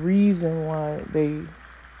the reason why they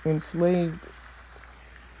enslaved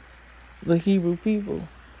the Hebrew people,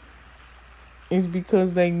 is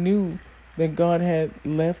because they knew that God had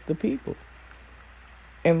left the people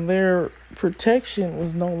and their protection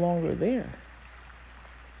was no longer there.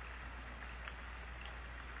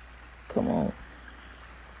 Come on.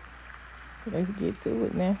 Let's get to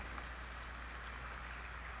it now.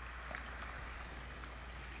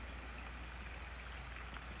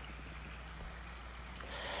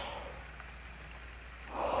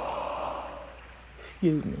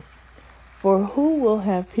 Excuse me. For who will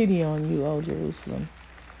have pity on you, O Jerusalem?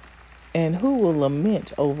 And who will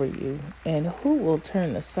lament over you? And who will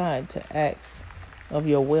turn aside to acts of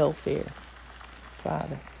your welfare,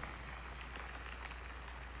 Father?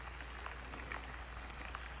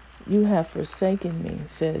 You have forsaken me,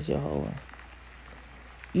 says Jehovah.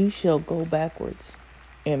 You shall go backwards,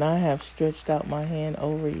 and I have stretched out my hand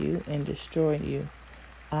over you and destroyed you.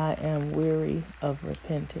 I am weary of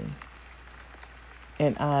repenting,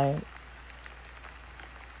 and I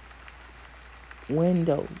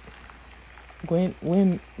winnowed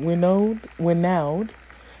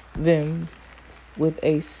them with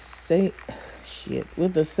a salve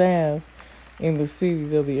in the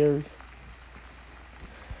cities of the earth.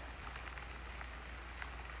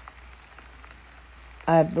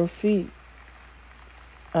 At their feet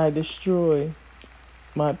I destroy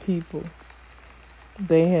my people.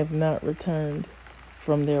 They have not returned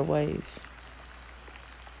from their ways.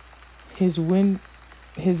 His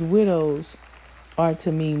widows are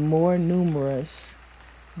to me more numerous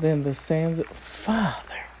than the sands of...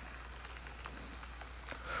 Father.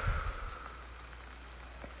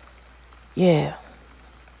 Yeah.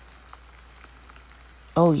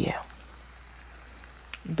 Oh, yeah.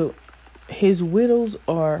 His widows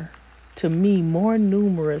are to me more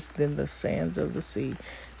numerous than the sands of the sea.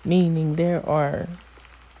 Meaning there are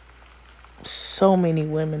so many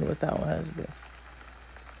women without husbands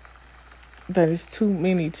that is too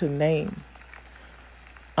many to name.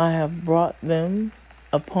 I have brought them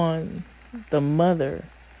upon the mother,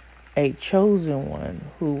 a chosen one,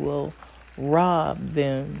 who will rob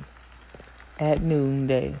them at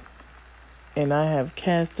noonday. And I have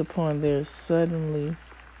cast upon there suddenly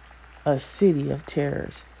a city of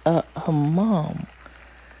terrors. A mom.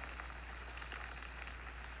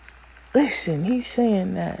 Listen, he's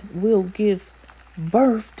saying that we'll give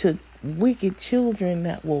birth to wicked children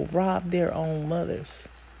that will rob their own mothers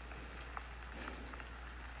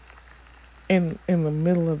in the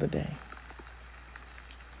middle of the day.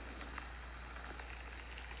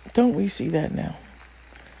 Don't we see that now?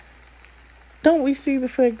 Don't we see the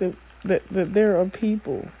fact that there are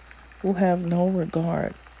people who have no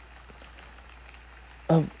regard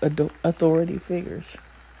of authority figures?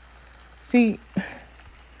 See,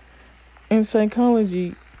 in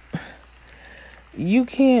psychology, You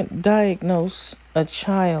can't diagnose a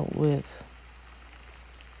child with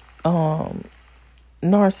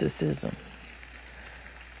narcissism.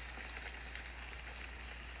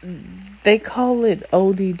 They call it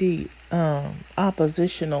ODD,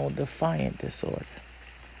 oppositional defiant disorder.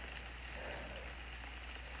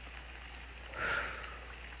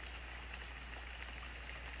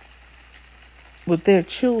 With their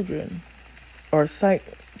children or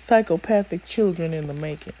psychopathic children in the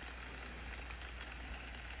making.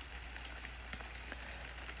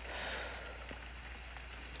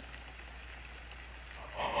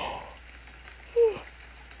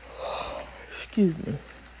 Excuse me.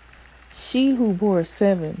 She who bore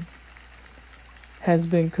 7 has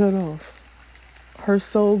been cut off. Her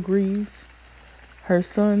soul grieves. Her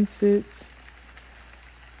sun sits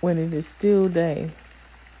when it is still day.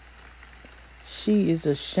 She is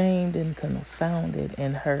ashamed and confounded,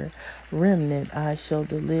 and her remnant I shall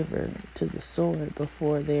deliver to the sword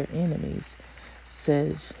before their enemies,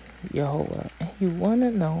 says Jehovah. And you want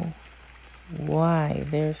to know why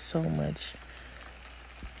there's so much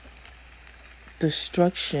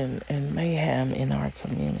destruction and mayhem in our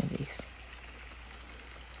communities.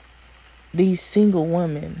 These single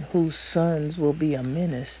women whose sons will be a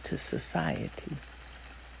menace to society.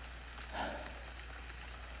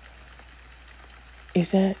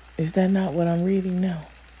 Is that not what I'm reading now?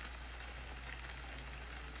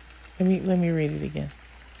 Let me read it again.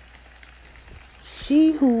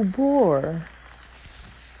 She who bore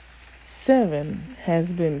 7 has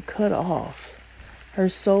been cut off. Her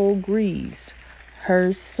soul grieves.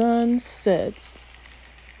 Her sun sets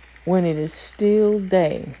when it is still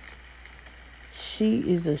day. She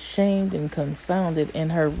is ashamed and confounded,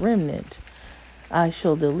 and her remnant I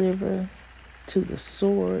shall deliver to the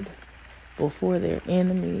sword before their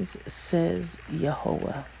enemies, says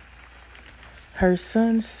Jehovah. Her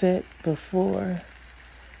sun set before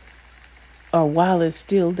or while it's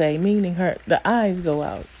still day, meaning the eyes go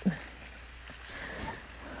out.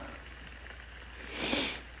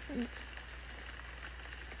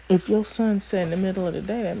 If your sun set in the middle of the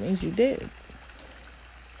day, that means you're dead.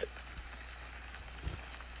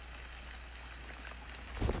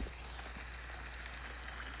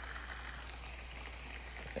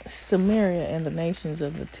 Samaria and the nations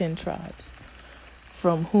of the 10 tribes,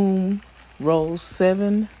 from whom rose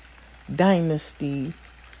 7 dynasties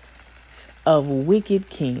of wicked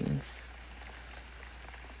kings,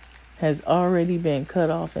 has already been cut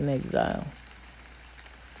off in exile.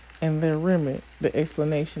 And their remnant, the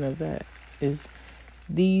explanation of that is,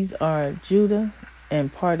 these are Judah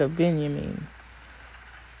and part of Benjamin,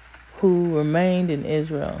 who remained in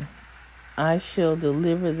Israel. I shall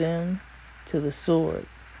deliver them to the sword.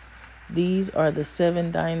 These are the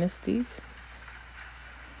 7 dynasties: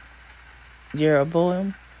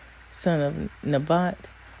 Jeroboam, son of Nebat,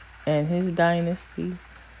 and his dynasty;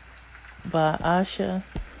 Baasha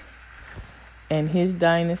and his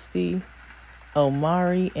dynasty;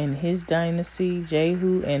 Omari and his dynasty;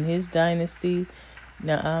 Jehu and his dynasty;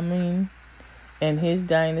 Naaman and his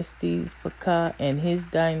dynasty; Pekah and his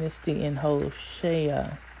dynasty; and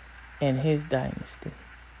Hoshea and his dynasty.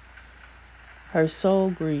 Her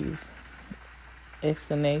soul grieves.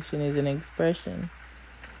 Explanation is an expression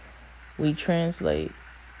we translate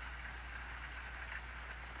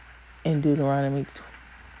in Deuteronomy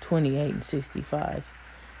 28:65.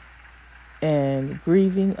 And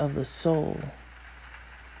grieving of the soul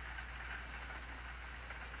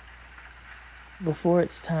before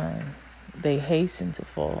its time, they hasten to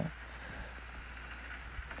fall.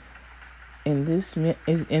 In this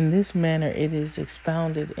manner, it is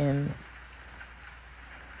expounded in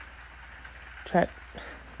track.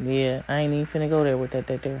 Yeah, I ain't even finna go there with that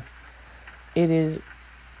there. It is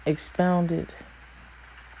expounded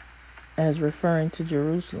as referring to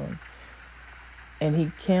Jerusalem, and he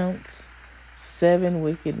counts 7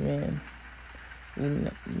 wicked men.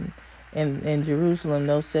 And in Jerusalem,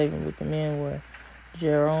 those 7 wicked men were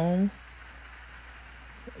Jeroboam,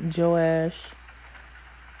 Joash,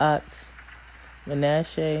 Atz,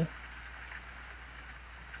 Manasseh,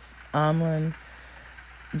 Amon,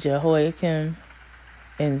 Jehoiakim,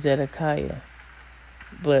 and Zedekiah.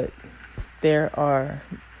 But there are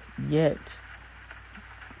yet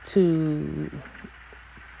to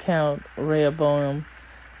count Rehoboam,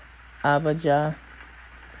 Abijah,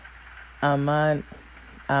 Amatsah,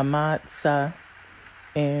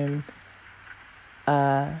 and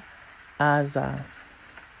Azah.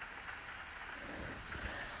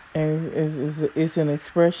 And it's an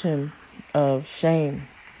expression of shame.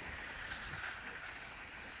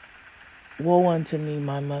 Woe unto me,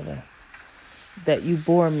 my mother, that you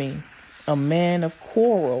bore me, a man of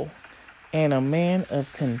quarrel and a man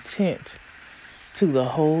of content to the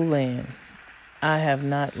whole land. I have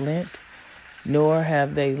not lent, nor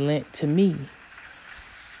have they lent to me,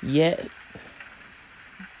 yet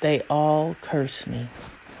they all curse me.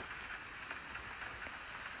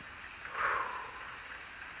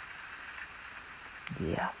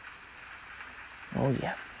 Yeah. Oh,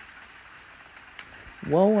 yeah.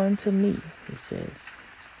 Woe unto me, he says,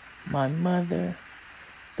 my mother,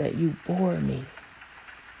 that you bore me.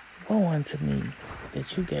 Woe unto me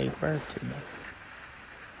that you gave birth to me.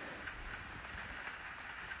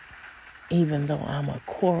 Even though I'm a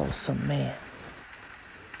quarrelsome man,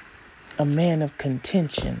 a man of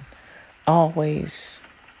contention, always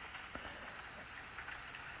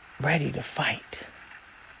ready to fight.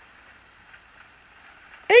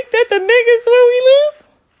 Ain't that the niggas where we live?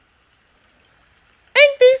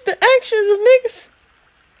 Ain't these the actions of niggas?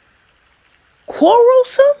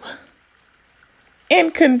 Quarrelsome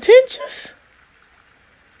and contentious?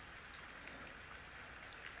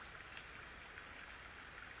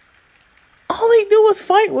 All they do is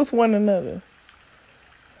fight with one another.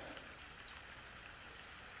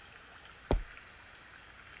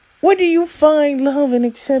 Where do you find love and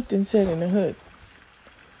acceptance at in the hood?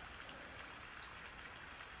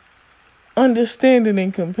 Understanding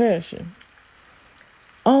and compassion.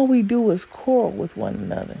 All we do is quarrel with one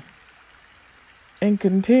another and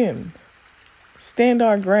contend. Stand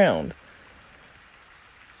our ground.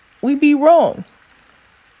 We be wrong,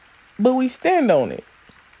 but we stand on it.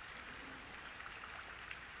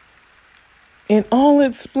 In all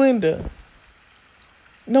its splendor,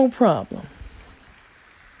 no problem.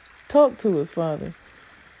 Talk to us, Father.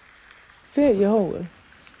 Said Yehovah,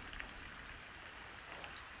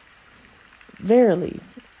 verily,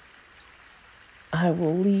 I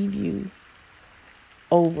will leave you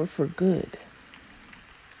over for good.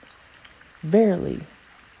 Verily,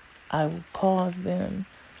 I will cause them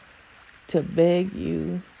to beg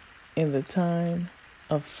you in the time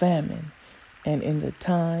of famine and in the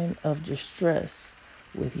time of distress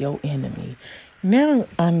with your enemy. Now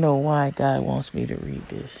I know why God wants me to read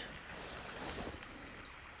this.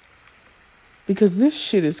 Because this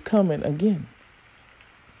shit is coming again.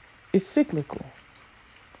 It's cyclical.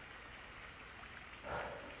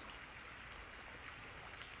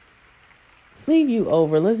 Leave you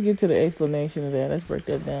over. Let's get to the explanation of that. Let's break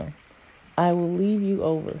that down. I will leave you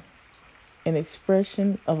over. An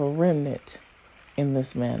expression of a remnant in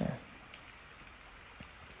this manner.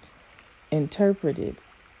 Interpreted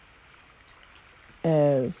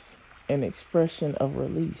as an expression of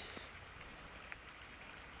release.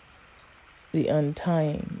 The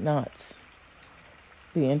untying knots.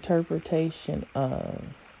 The interpretation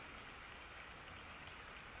of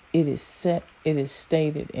it is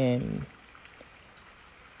stated in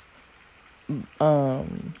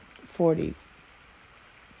 40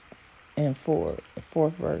 and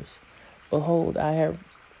 4th verse. Behold, I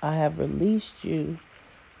have released you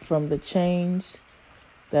from the chains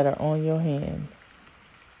that are on your hand.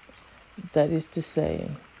 That is to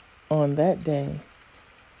say, on that day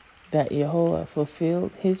that Yehovah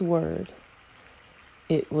fulfilled his word,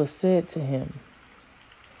 it was said to him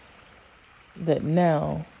that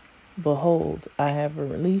now, behold, I have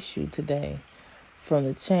released you today from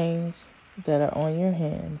the chains that are on your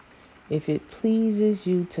hand, if it pleases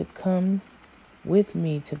you to come with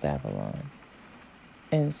me to Babylon.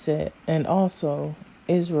 And also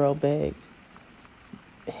Israel begged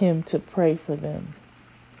him to pray for them.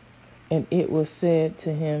 And it was said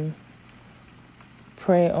to him,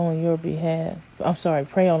 pray on our behalf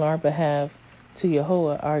to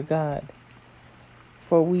Yehovah our God.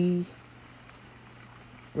 For we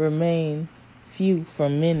remain few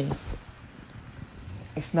from many.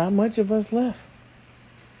 It's not much of us left.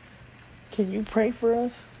 Can you pray for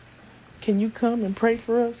us? Can you come and pray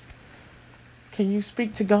for us? Can you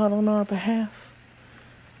speak to God on our behalf?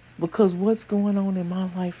 Because what's going on in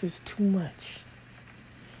my life is too much.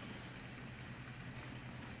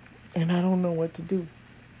 And I don't know what to do.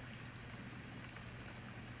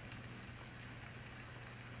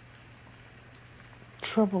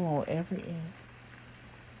 Trouble on every end.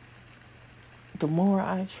 The more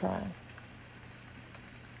I try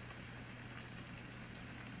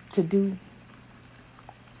to do,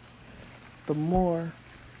 the more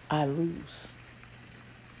I lose.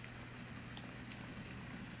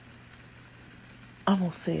 I'm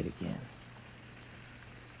going to say it again.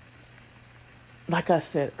 Like I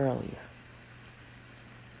said earlier,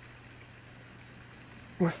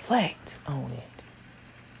 reflect on it.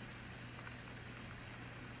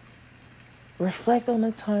 Reflect on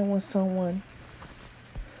the time when someone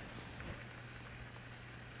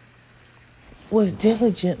was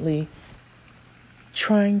diligently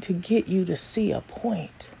trying to get you to see a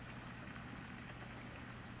point.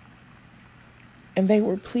 And they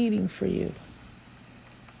were pleading for you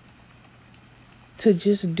to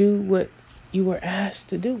just do what you were asked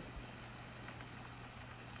to do.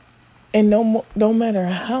 And no matter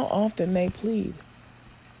how often they plead,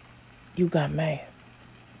 you got mad.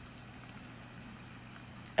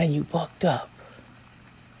 And you bucked up.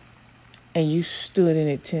 And you stood in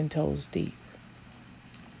it 10 toes deep.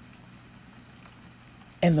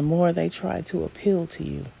 And the more they tried to appeal to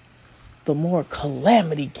you, the more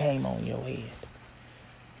calamity came on your head.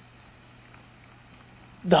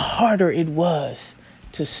 The harder it was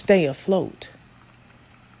to stay afloat.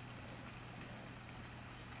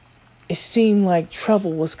 It seemed like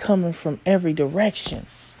trouble was coming from every direction.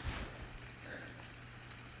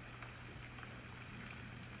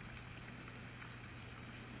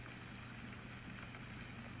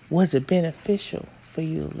 Was it beneficial for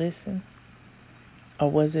you to listen? Or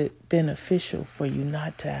was it beneficial for you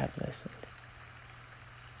not to have listened?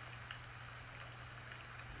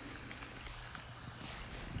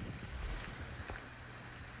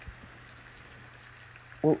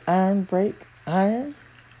 Will iron break iron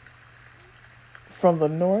from the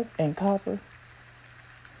north and copper?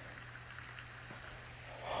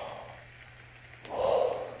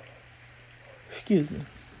 Excuse me.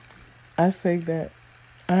 I say that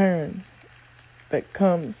iron that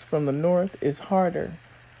comes from the north is harder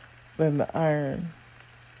than the iron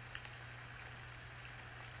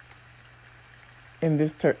in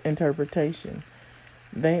this interpretation.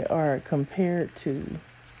 They are compared to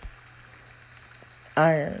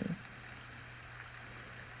iron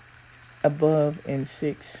above in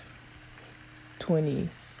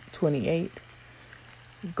 6:20:28,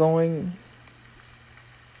 going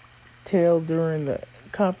tail during the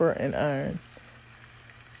copper and iron.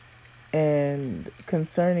 And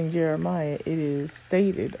concerning Yirmeyah, it is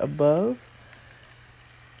stated above,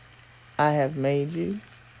 I have made you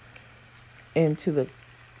into the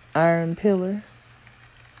iron pillar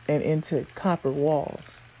and into copper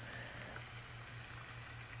walls.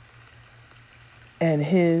 And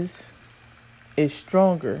his is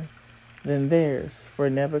stronger than theirs, for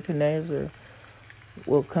Nebuchadnezzar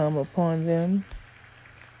will come upon them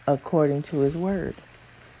according to his word.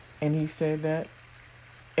 And he said that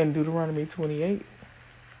in Deuteronomy 28,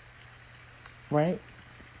 right?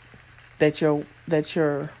 That your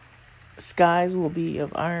skies will be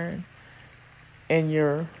of iron and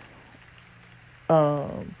your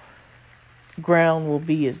ground will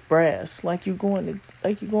be as brass, like you going to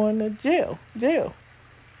jail.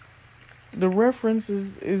 The reference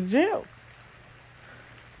is jail.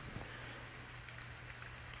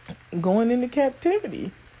 Going into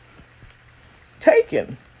captivity.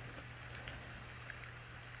 Taken.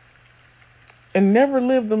 And never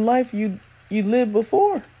live the life you lived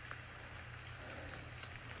before.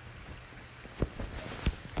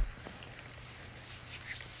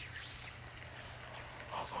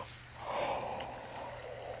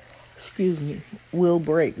 Excuse me.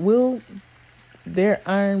 Will their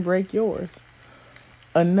iron break yours?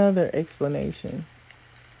 Another explanation.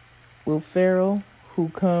 Will Pharaoh, who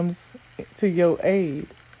comes to your aid,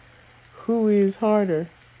 who is hard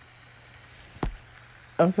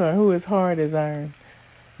as iron,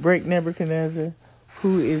 break Nebuchadnezzar,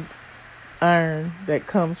 who is iron that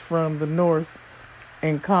comes from the north,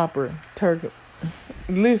 and copper,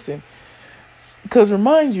 Listen, because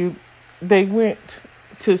remind you, they went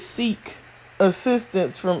to seek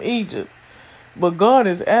assistance from Egypt. But God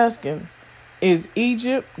is asking, is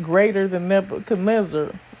Egypt greater than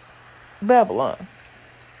Nebuchadnezzar, Babylon?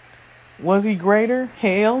 Was he greater?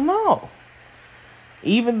 Hell no.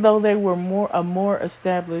 Even though they were a more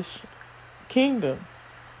established kingdom,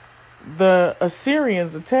 the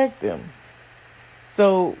Assyrians attacked them.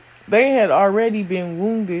 So they had already been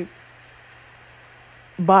wounded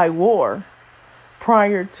by war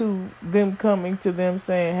prior to them coming to them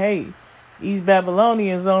saying, hey, these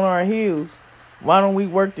Babylonians on our heels. Why don't we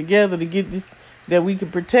work together to get this, that we can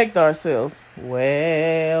protect ourselves?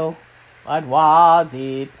 Well, what was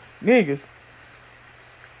it? Niggas.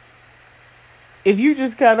 If you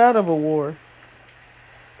just got out of a war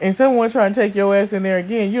and someone trying to take your ass in there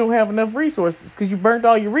again, you don't have enough resources because you burnt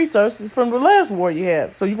all your resources from the last war you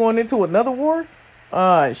had. So you going into another war?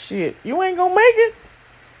 Ah, shit. You ain't gonna make it.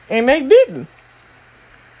 And they didn't.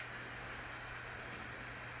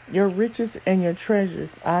 Your riches and your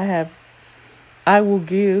treasures I will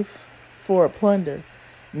give for a plunder,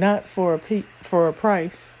 not for a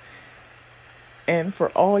price, and for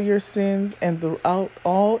all your sins and throughout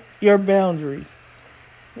all your boundaries.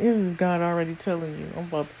 This is God already telling you, I'm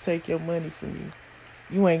about to take your money from you.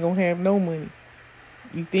 You ain't gonna have no money.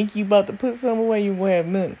 You think you about to put something away, you won't have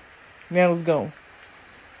nothing. Now it's gone.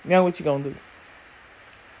 Now what you gonna do?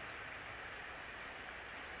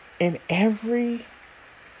 In every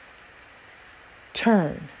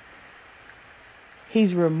turn,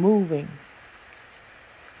 he's removing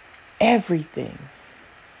everything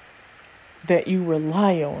that you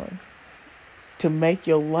rely on to make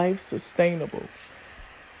your life sustainable.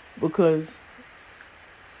 Because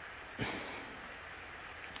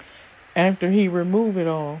after he remove it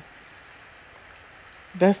all,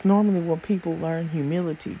 that's normally when people learn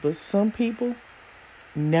humility. But some people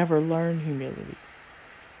never learn humility.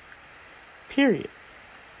 Period.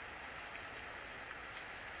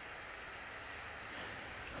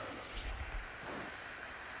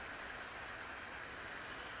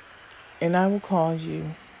 And I will cause you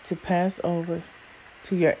to pass over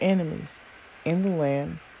to your enemies in the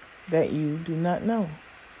land that you do not know.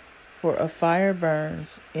 For a fire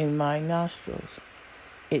burns in my nostrils.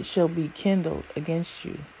 It shall be kindled against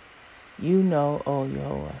you. You know, O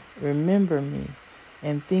Yahweh, remember me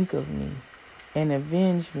and think of me and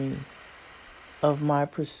avenge me of my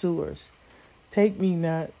pursuers. Take me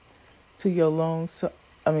not to your long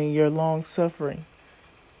suffering.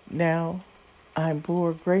 Now I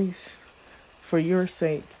implore grace for your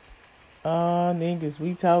sake. Niggas,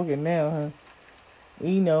 we talking now, huh?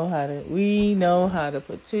 We know how to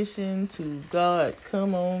petition to God.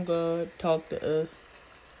 Come on, God, talk to us.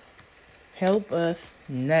 Help us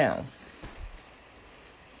now.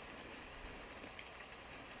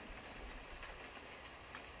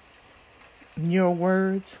 Your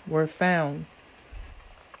words were found,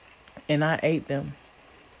 and I ate them.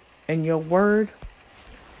 And your word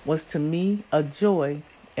was to me a joy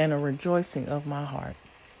and a rejoicing of my heart.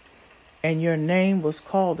 And your name was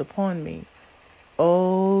called upon me,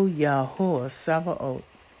 O Yahuwah Sabaoth.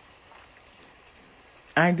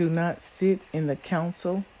 I do not sit in the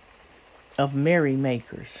council of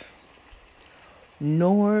merrymakers,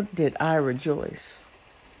 nor did I rejoice.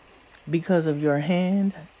 Because of your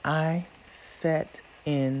hand, I sat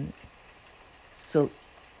in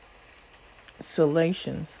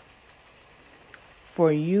salations,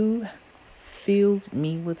 for you filled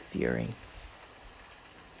me with fury.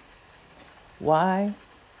 Why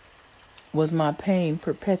was my pain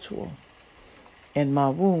perpetual and my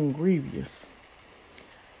wound grievous?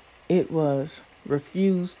 It was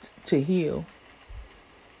refused to heal.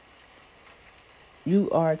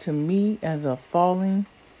 You are to me as a falling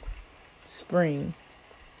spring,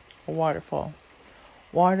 a waterfall,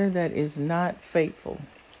 water that is not faithful.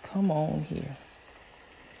 Come on here.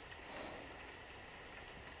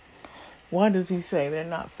 Why does he say they're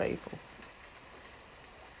not faithful?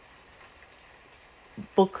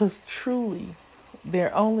 Because truly,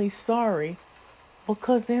 they're only sorry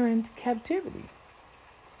because they're in captivity.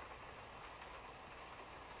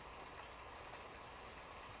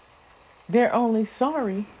 They're only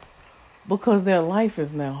sorry because their life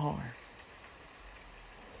is now hard.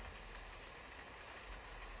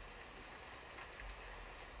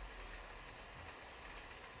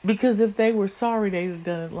 Because if they were sorry, they'd have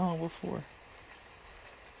done it long before.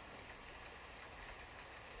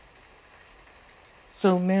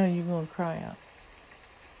 So now you're going to cry out.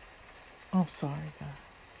 I'm sorry, God.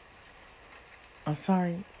 I'm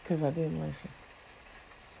sorry because I didn't listen.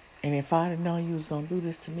 And if I'd have known you was going to do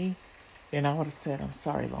this to me, then I would have said I'm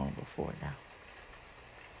sorry long before now.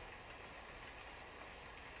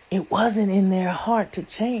 It wasn't in their heart to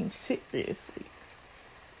change seriously.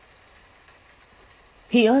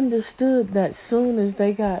 He understood that soon as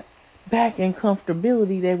they got back in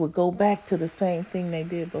comfortability, they would go back to the same thing they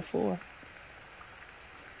did before.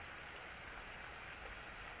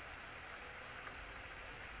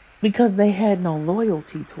 Because they had no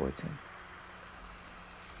loyalty towards him.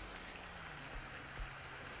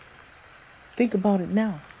 Think about it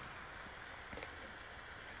now.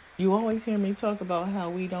 You always hear me talk about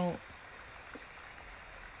how we don't,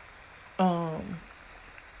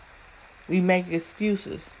 we make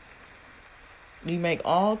excuses. We make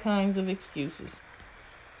all kinds of excuses.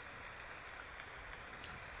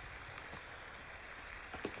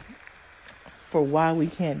 For why we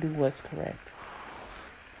can't do what's correct.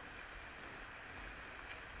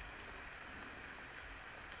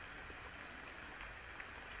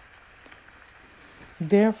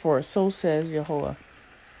 Therefore, so says Jehovah,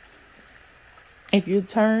 if you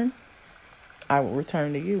turn, I will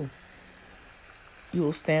return to you. You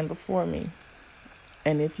will stand before me.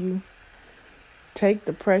 And if you take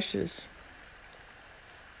the precious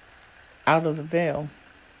out of the veil,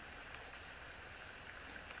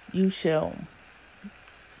 you shall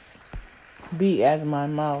be as my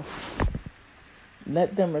mouth.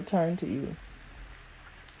 Let them return to you.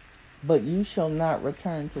 but you shall not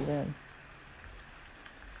return to them.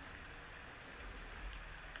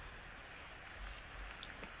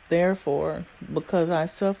 Therefore, because I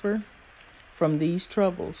suffer from these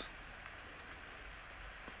troubles,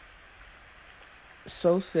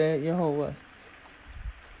 so said Jehovah,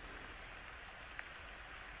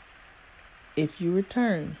 if you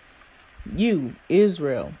return, you,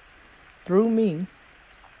 Israel, through me,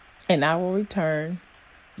 and I will return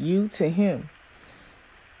you to him.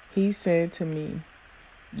 He said to me,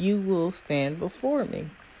 you will stand before me.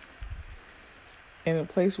 In a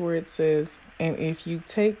place where it says, and if you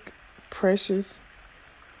take precious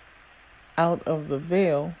out of the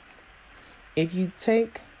veil, if you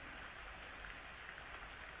take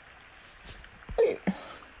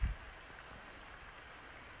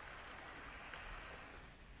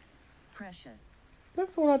precious.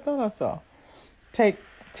 That's what I thought I saw. Take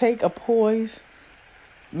a poised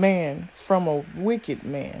man from a wicked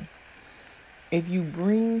man. If you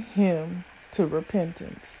bring him to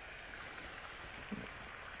repentance.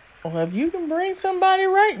 Well, if you can bring somebody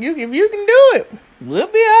right, if you can do it, we'll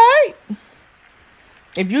be alright.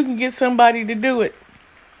 If you can get somebody to do it.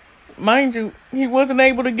 Mind you, he wasn't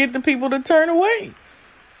able to get the people to turn away.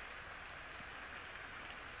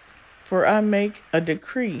 For I make a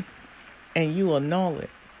decree, and you annul it.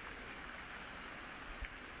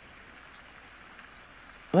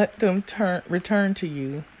 Let them return to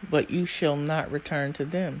you, but you shall not return to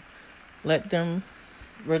them. Let them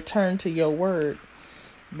return to your word,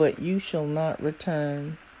 but you shall not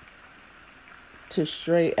return to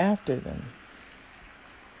stray after them.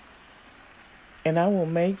 And I will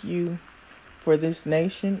make you for this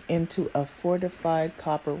nation into a fortified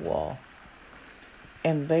copper wall,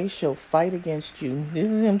 and they shall fight against you. This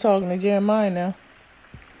is him talking to Jeremiah now.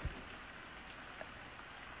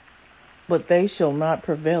 But they shall not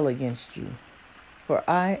prevail against you, for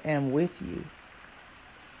I am with you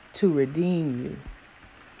to redeem you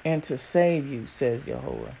and to save you, says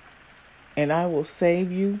Jehovah. And I will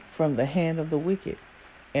save you from the hand of the wicked,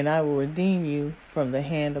 and I will redeem you from the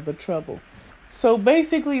hand of the trouble. So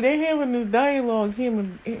basically, they're having this dialogue,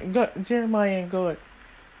 him and Jeremiah and God,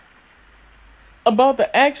 about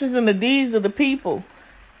the actions and the deeds of the people.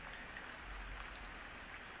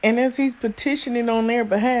 And as he's petitioning on their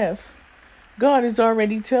behalf, God is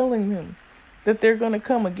already telling them that they're going to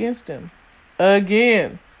come against him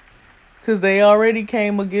again. Because they already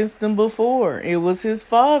came against him before. It was his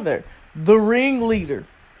father, the ringleader.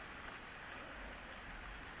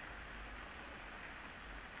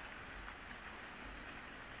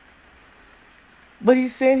 But he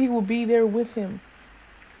said he will be there with him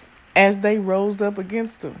as they rose up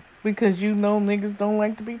against him. Because you know niggas don't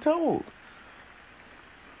like to be told.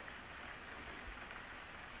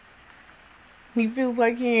 He feels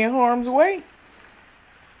like he in harm's way.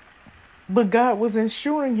 But God was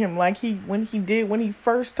ensuring him like when he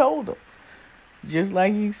first told him. Just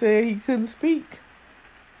like he said he couldn't speak.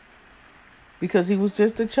 Because he was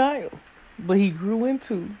just a child. But he grew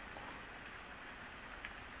into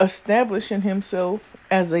establishing himself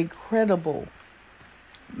as a credible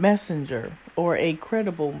messenger or a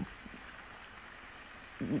credible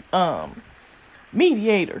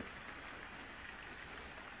mediator.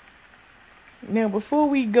 Now, before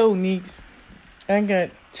we go, Neeks, I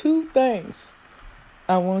got 2 things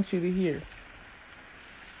I want you to hear.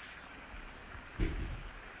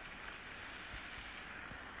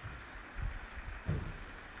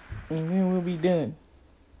 And then we'll be done.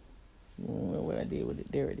 I don't know what I did with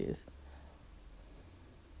it. There it is.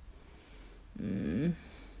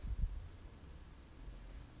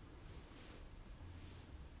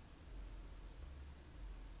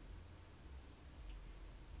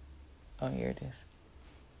 Oh, here it is.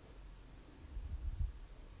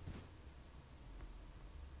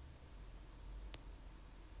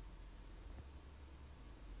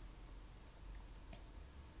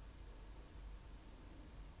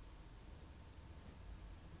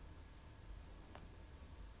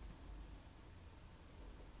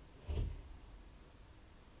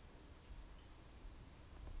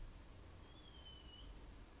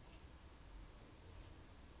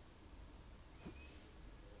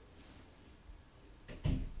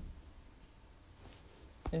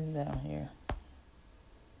 It's down here.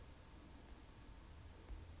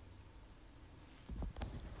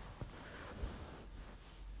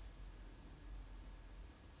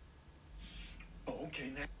 Oh,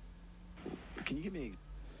 okay. Now, can you give me?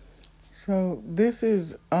 So this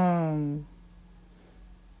is a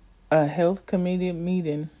health committee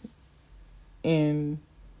meeting in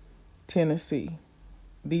Tennessee.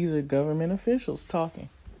 These are government officials talking.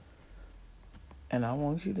 And I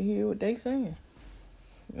want you to hear what they saying.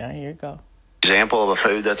 Now here you go. Example of a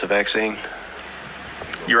food that's a vaccine?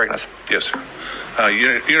 You recognize? Yes, sir.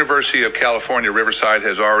 University of California, Riverside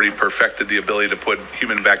has already perfected the ability to put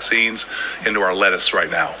human vaccines into our lettuce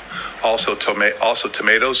right now. Also,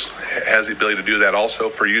 tomatoes has the ability to do that also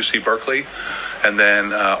for UC Berkeley. And then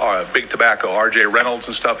Big Tobacco, RJ Reynolds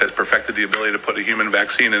and stuff has perfected the ability to put a human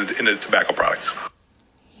vaccine into tobacco products.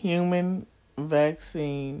 Human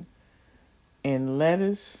vaccine in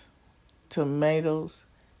lettuce, tomatoes,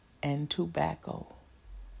 and tobacco.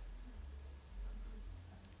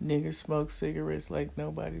 Niggas smoke cigarettes like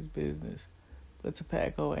nobody's business. But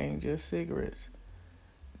tobacco ain't just cigarettes.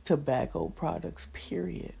 Tobacco products,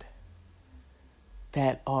 period.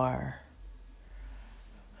 That are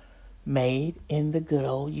made in the good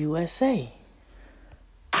old USA.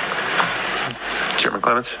 Chairman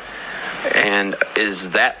Clements. And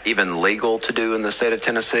is that even legal to do in the state of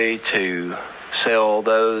Tennessee, to sell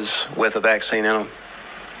those with a vaccine in them?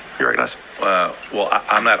 You recognize? Well,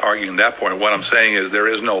 I'm not arguing that point. What I'm saying is there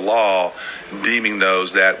is no law deeming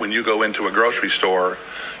those that when you go into a grocery store,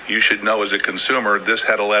 you should know as a consumer, this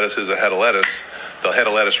head of lettuce is a head of lettuce. The head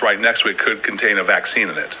of lettuce right next to it could contain a vaccine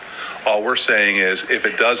in it. All we're saying is if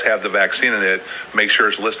it does have the vaccine in it, make sure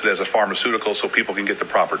it's listed as a pharmaceutical so people can get the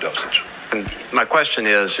proper dosage. And my question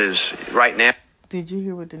is right now... Did you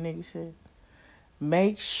hear what the nigga said?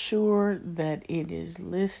 Make sure that it is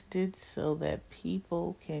listed so that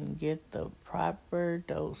people can get the proper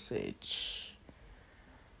dosage.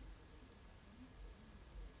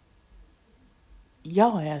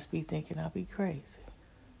 Y'all ass be thinking I be crazy.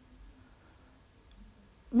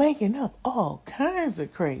 Making up all kinds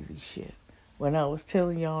of crazy shit. When I was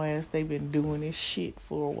telling y'all ass they been doing this shit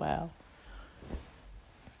for a while.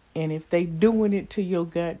 And if they doing it to your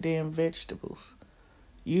goddamn vegetables,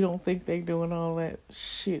 you don't think they doing all that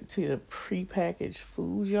shit to the prepackaged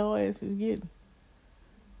foods y'all ass is getting?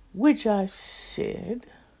 Which I've said.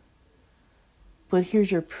 But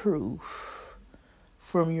here's your proof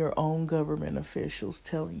from your own government officials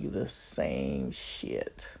telling you the same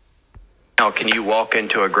shit. Now, can you walk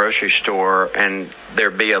into a grocery store and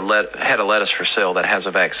there be a head of lettuce for sale that has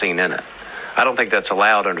a vaccine in it? I don't think that's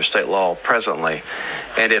allowed under state law presently.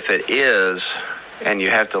 And if it is, and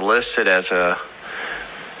you have to list it as a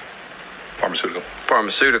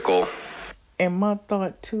pharmaceutical. And my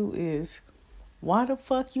thought too is, why the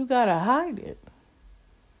fuck you gotta hide it?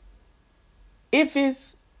 If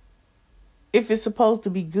it's supposed to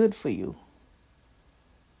be good for you,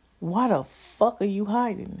 why the fuck are you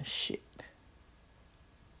hiding this shit?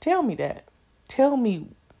 Tell me that. Tell me,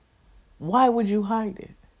 why would you hide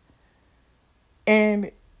it?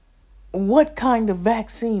 And what kind of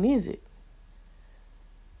vaccine is it?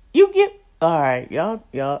 You get... All right, y'all,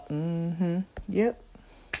 yep.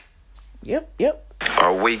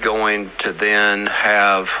 Are we going to then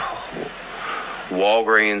have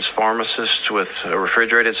Walgreens pharmacists with a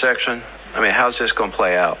refrigerated section? I mean, how's this going to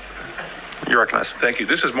play out? You recognize. Thank you.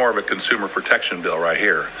 This is more of a consumer protection bill right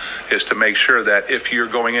here, is to make sure that if you're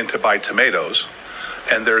going in to buy tomatoes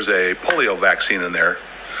and there's a polio vaccine in there,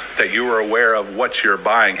 that you are aware of what you're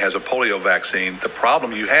buying has a polio vaccine. The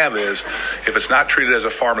problem you have is if it's not treated as a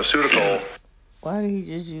pharmaceutical. Why did he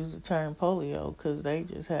just use the term polio? Because they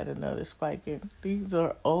just had another spike in. These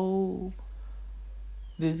are old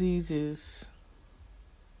diseases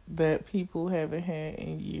that people haven't had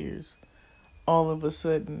in years. All of a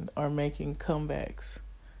sudden are making comebacks.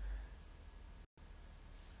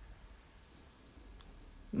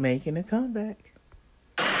 Making a comeback.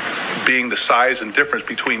 Being the size and difference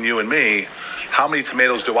between you and me, how many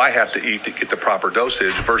tomatoes do I have to eat to get the proper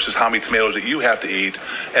dosage versus how many tomatoes that you have to eat?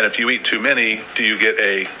 And if you eat too many, do you get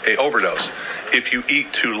a overdose? If you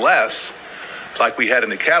eat too less, like we had in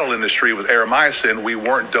the cattle industry with Yirmeyah, we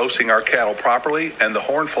weren't dosing our cattle properly, and the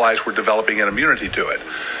horn flies were developing an immunity to it.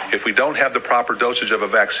 If we don't have the proper dosage of a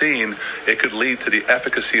vaccine, it could lead to the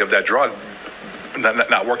efficacy of that drug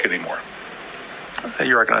not working anymore.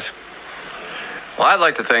 You recognize. Well, I'd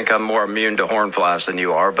like to think I'm more immune to horn flies than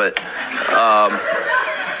you are, but I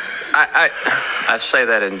say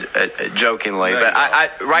that jokingly. No, but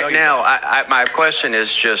no, now, my question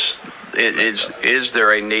is just, is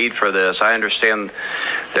there a need for this? I understand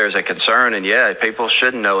there's a concern, and yeah, people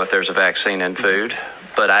should know if there's a vaccine in food.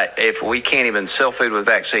 But if we can't even sell food with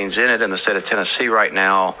vaccines in it in the state of Tennessee right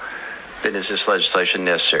now, then is this legislation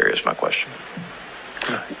necessary, is my question.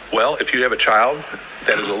 Well, if you have a child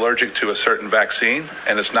that is allergic to a certain vaccine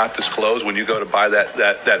and it's not disclosed when you go to buy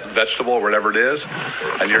that vegetable or whatever it is,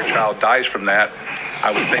 and your child dies from that,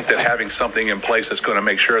 I would think that having something in place that's going to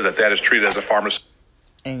make sure that that is treated as a pharmaceutical.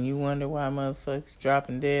 And you wonder why motherfuckers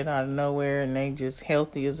dropping dead out of nowhere and they just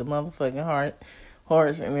healthy as a motherfucking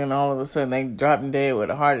horse, and then all of a sudden they dropping dead with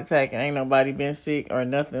a heart attack, and ain't nobody been sick or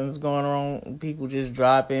nothing's going wrong. People just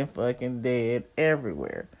dropping fucking dead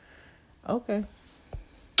everywhere. Okay.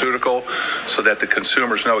 So that the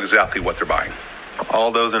consumers know exactly what they're buying.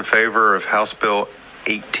 All those in favor of House Bill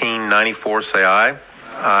 1894 say aye.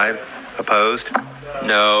 Aye. Opposed?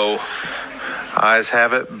 No. Ayes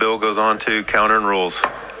have it. Bill goes on to counter and rules.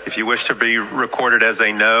 If you wish to be recorded as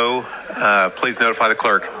a no, please notify the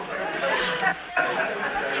clerk.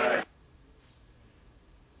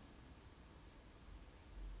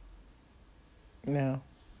 No.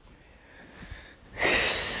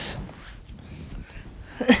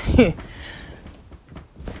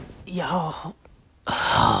 Y'all,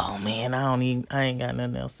 oh man, I ain't got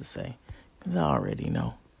nothing else to say, because I already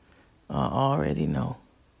know.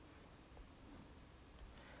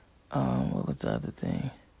 What was the other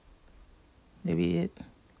thing? Maybe it?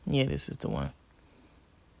 Yeah, this is the one.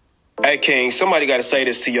 Hey, King, somebody got to say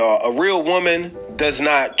this to y'all. A real woman does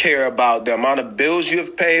not care about the amount of bills you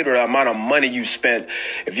have paid or the amount of money you spent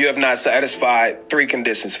if you have not satisfied 3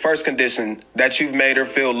 conditions. First condition, that you've made her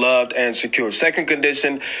feel loved and secure. Second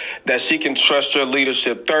condition, that she can trust your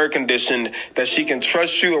leadership. Third condition, that she can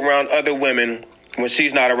trust you around other women when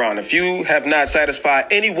she's not around. If you have not satisfied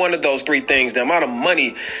any one of those 3 things, the amount of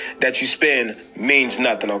money that you spend means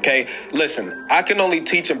nothing, okay? Listen, I can only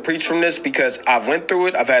teach and preach from this because I've went through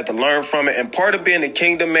it. I've had to learn from it. And part of being a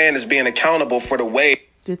kingdom man is being accountable for the way.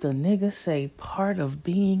 Did the nigga say part of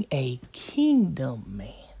being a kingdom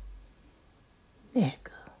man? Nigga.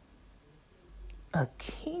 A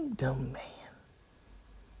kingdom man.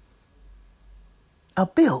 A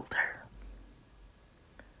builder.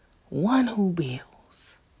 One who builds.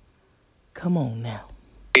 Come on now.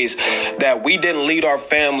 That we didn't lead our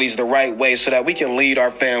families the right way so that we can lead our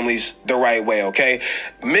families the right way, okay?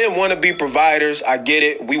 Men want to be providers. I get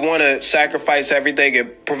it. We want to sacrifice everything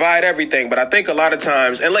and provide everything. But I think a lot of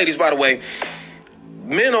times, and ladies, by the way,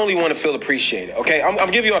 men only want to feel appreciated, okay?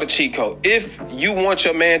 I'm giving you all the cheat code. If you want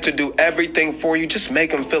your man to do everything for you, just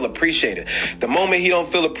make him feel appreciated. The moment he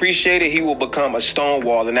don't feel appreciated, he will become a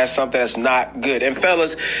stonewall, and that's something that's not good. And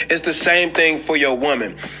fellas, it's the same thing for your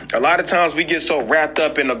woman. A lot of times we get so wrapped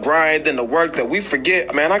up in the grind and the work that we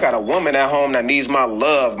forget, man, I got a woman at home that needs my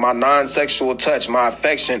love, my non-sexual touch, my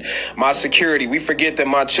affection, my security. We forget that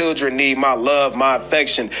my children need my love, my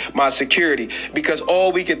affection, my security, because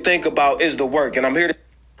all we can think about is the work. And I'm here to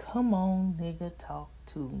Come on, nigga, talk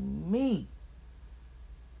to me.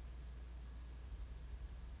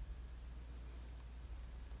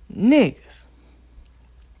 Niggas.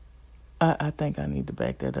 I think I need to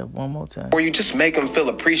back that up one more time. Or you just make him feel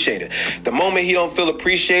appreciated. The moment he don't feel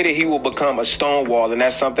appreciated, he will become a stonewall, and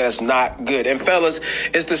that's something that's not good. And fellas,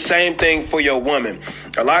 it's the same thing for your woman.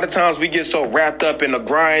 A lot of times we get so wrapped up in the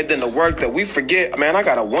grind and the work that we forget, man, I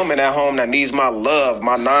got a woman at home that needs my love,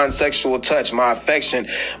 my non-sexual touch, my affection,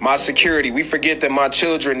 my security. We forget that my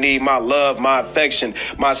children need my love, my affection,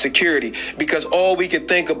 my security, because all we can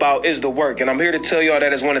think about is the work. And I'm here to tell y'all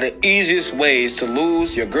that is one of the easiest ways to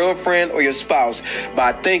lose your girlfriend or your spouse,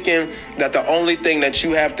 by thinking that the only thing that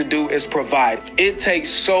you have to do is provide. It takes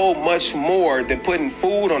so much more than putting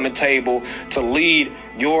food on the table to lead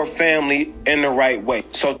your family in the right way.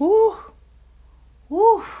 So,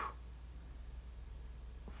 woo.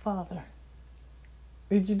 Father,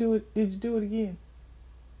 did you do it? Did you do it again?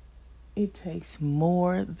 It takes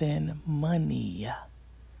more than money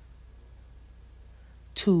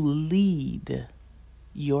to lead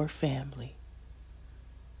your family.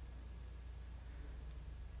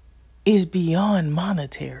 Is beyond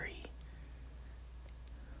monetary.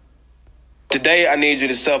 today I need you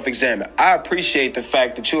to self-examine. I appreciate the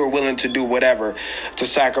fact that you are willing to do whatever to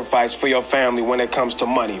sacrifice for your family when it comes to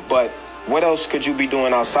money. But what else could you be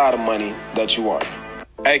doing outside of money that you are?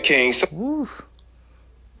 Hey, King. Woof.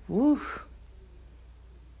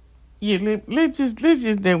 Yeah, let's just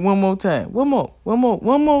do one more time. One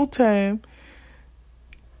more time.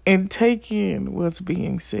 And take in what's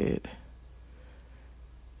being said.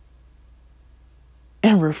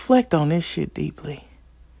 And reflect on this shit deeply.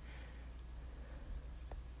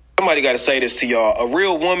 Somebody got to say this to y'all. A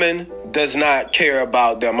real woman does not care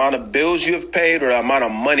about the amount of bills you have paid or the amount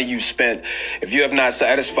of money you spent if you have not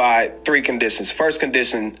satisfied 3 conditions. First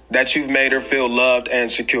condition, that you've made her feel loved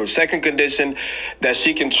and secure. Second condition, that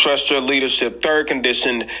she can trust your leadership. Third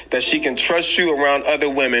condition, that she can trust you around other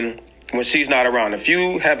women when she's not around. If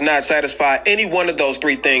you have not satisfied any one of those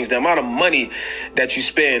 3 things, the amount of money that you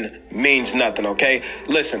spend means nothing, okay?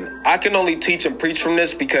 Listen, I can only teach and preach from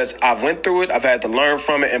this because I've went through it. I've had to learn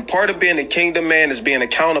from it. And part of being a kingdom man is being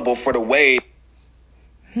accountable for the way.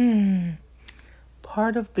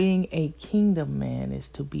 part of being a kingdom man is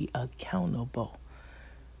to be accountable.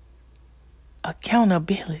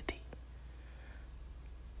 Accountability.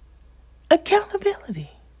 Accountability.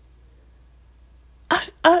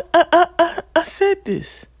 I said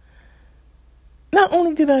this. Not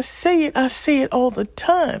only did I say it all the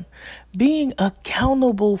time. Being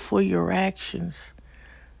accountable for your actions.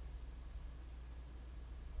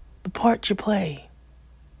 The part you play.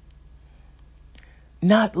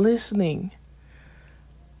 Not listening.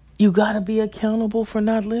 You got to be accountable for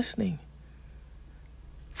not listening.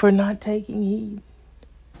 For not taking heed.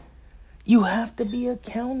 You have to be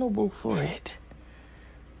accountable for it.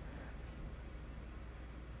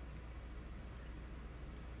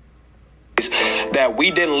 That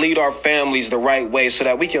we didn't lead our families the right way so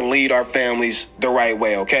that we can lead our families the right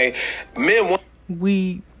way, okay?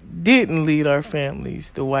 We didn't lead our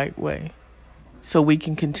families the right way so we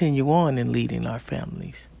can continue on in leading our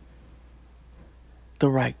families the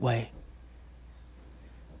right way.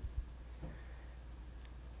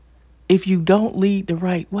 If you don't lead the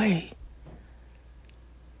right way,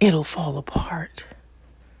 it'll fall apart.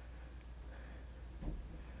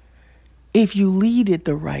 If you lead it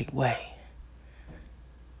the right way,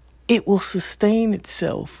 it will sustain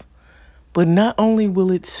itself. But not only will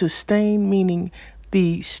it sustain, meaning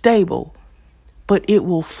be stable, but it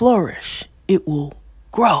will flourish. It will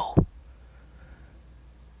grow.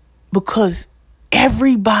 Because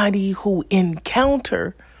everybody who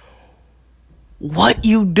encounter what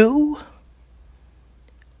you do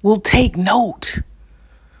will take note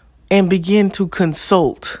and begin to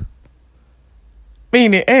consult.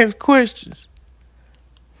 Meaning ask questions.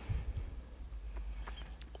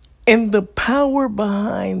 And the power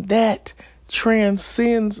behind that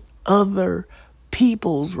transcends other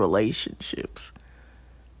people's relationships.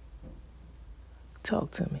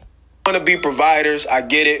 Talk to me. We want to be providers. I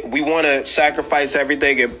get it. We want to sacrifice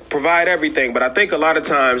everything and provide everything. But I think a lot of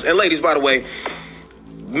times, and ladies, by the way,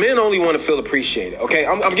 men only want to feel appreciated. Okay,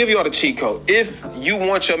 I'm giving you all the cheat code. If you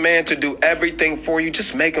want your man to do everything for you,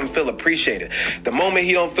 just make him feel appreciated. The moment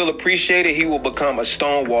he don't feel appreciated, he will become a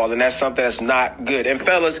stonewall, and that's something that's not good. And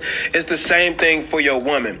fellas, it's the same thing for your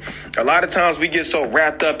woman. A lot of times we get so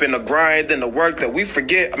wrapped up in the grind and the work that we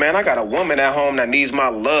forget, man, I got a woman at home that needs my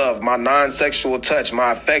love, my non-sexual touch,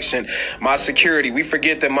 my affection, my security. We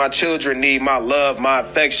forget that my children need my love, my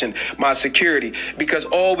affection, my security, because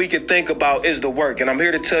all we can think about is the work. And I'm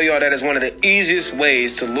here to tell y'all that is one of the easiest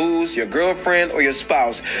ways to lose your girlfriend or your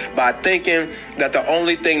spouse, by thinking that the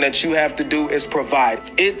only thing that you have to do is provide.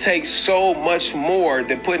 It takes so much more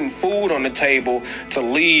than putting food on the table to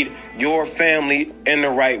lead your family in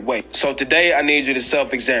the right way. So today I need you to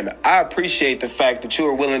self-examine. I appreciate the fact that you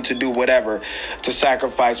are willing to do whatever to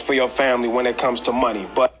sacrifice for your family when it comes to money,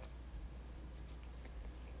 but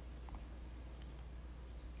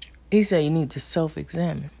he said you need to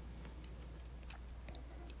self-examine.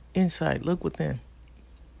 Inside, look within.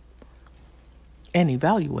 And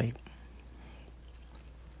evaluate.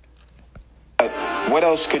 What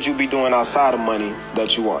else could you be doing outside of money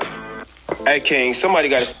that you want? Hey, King, somebody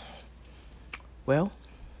got to... Well,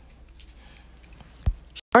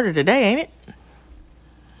 started today, ain't it?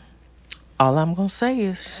 All I'm going to say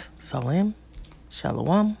is Salam,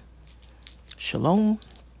 Shalom, Shalom,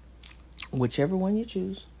 whichever one you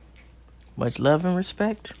choose. Much love and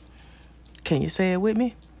respect. Can you say it with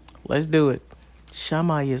me? Let's do it.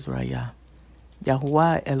 Shama Yisrael.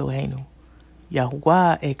 Yahuwah Eloheinu.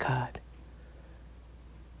 Yahuwah Echad.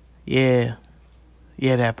 Yeah,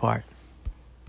 that part.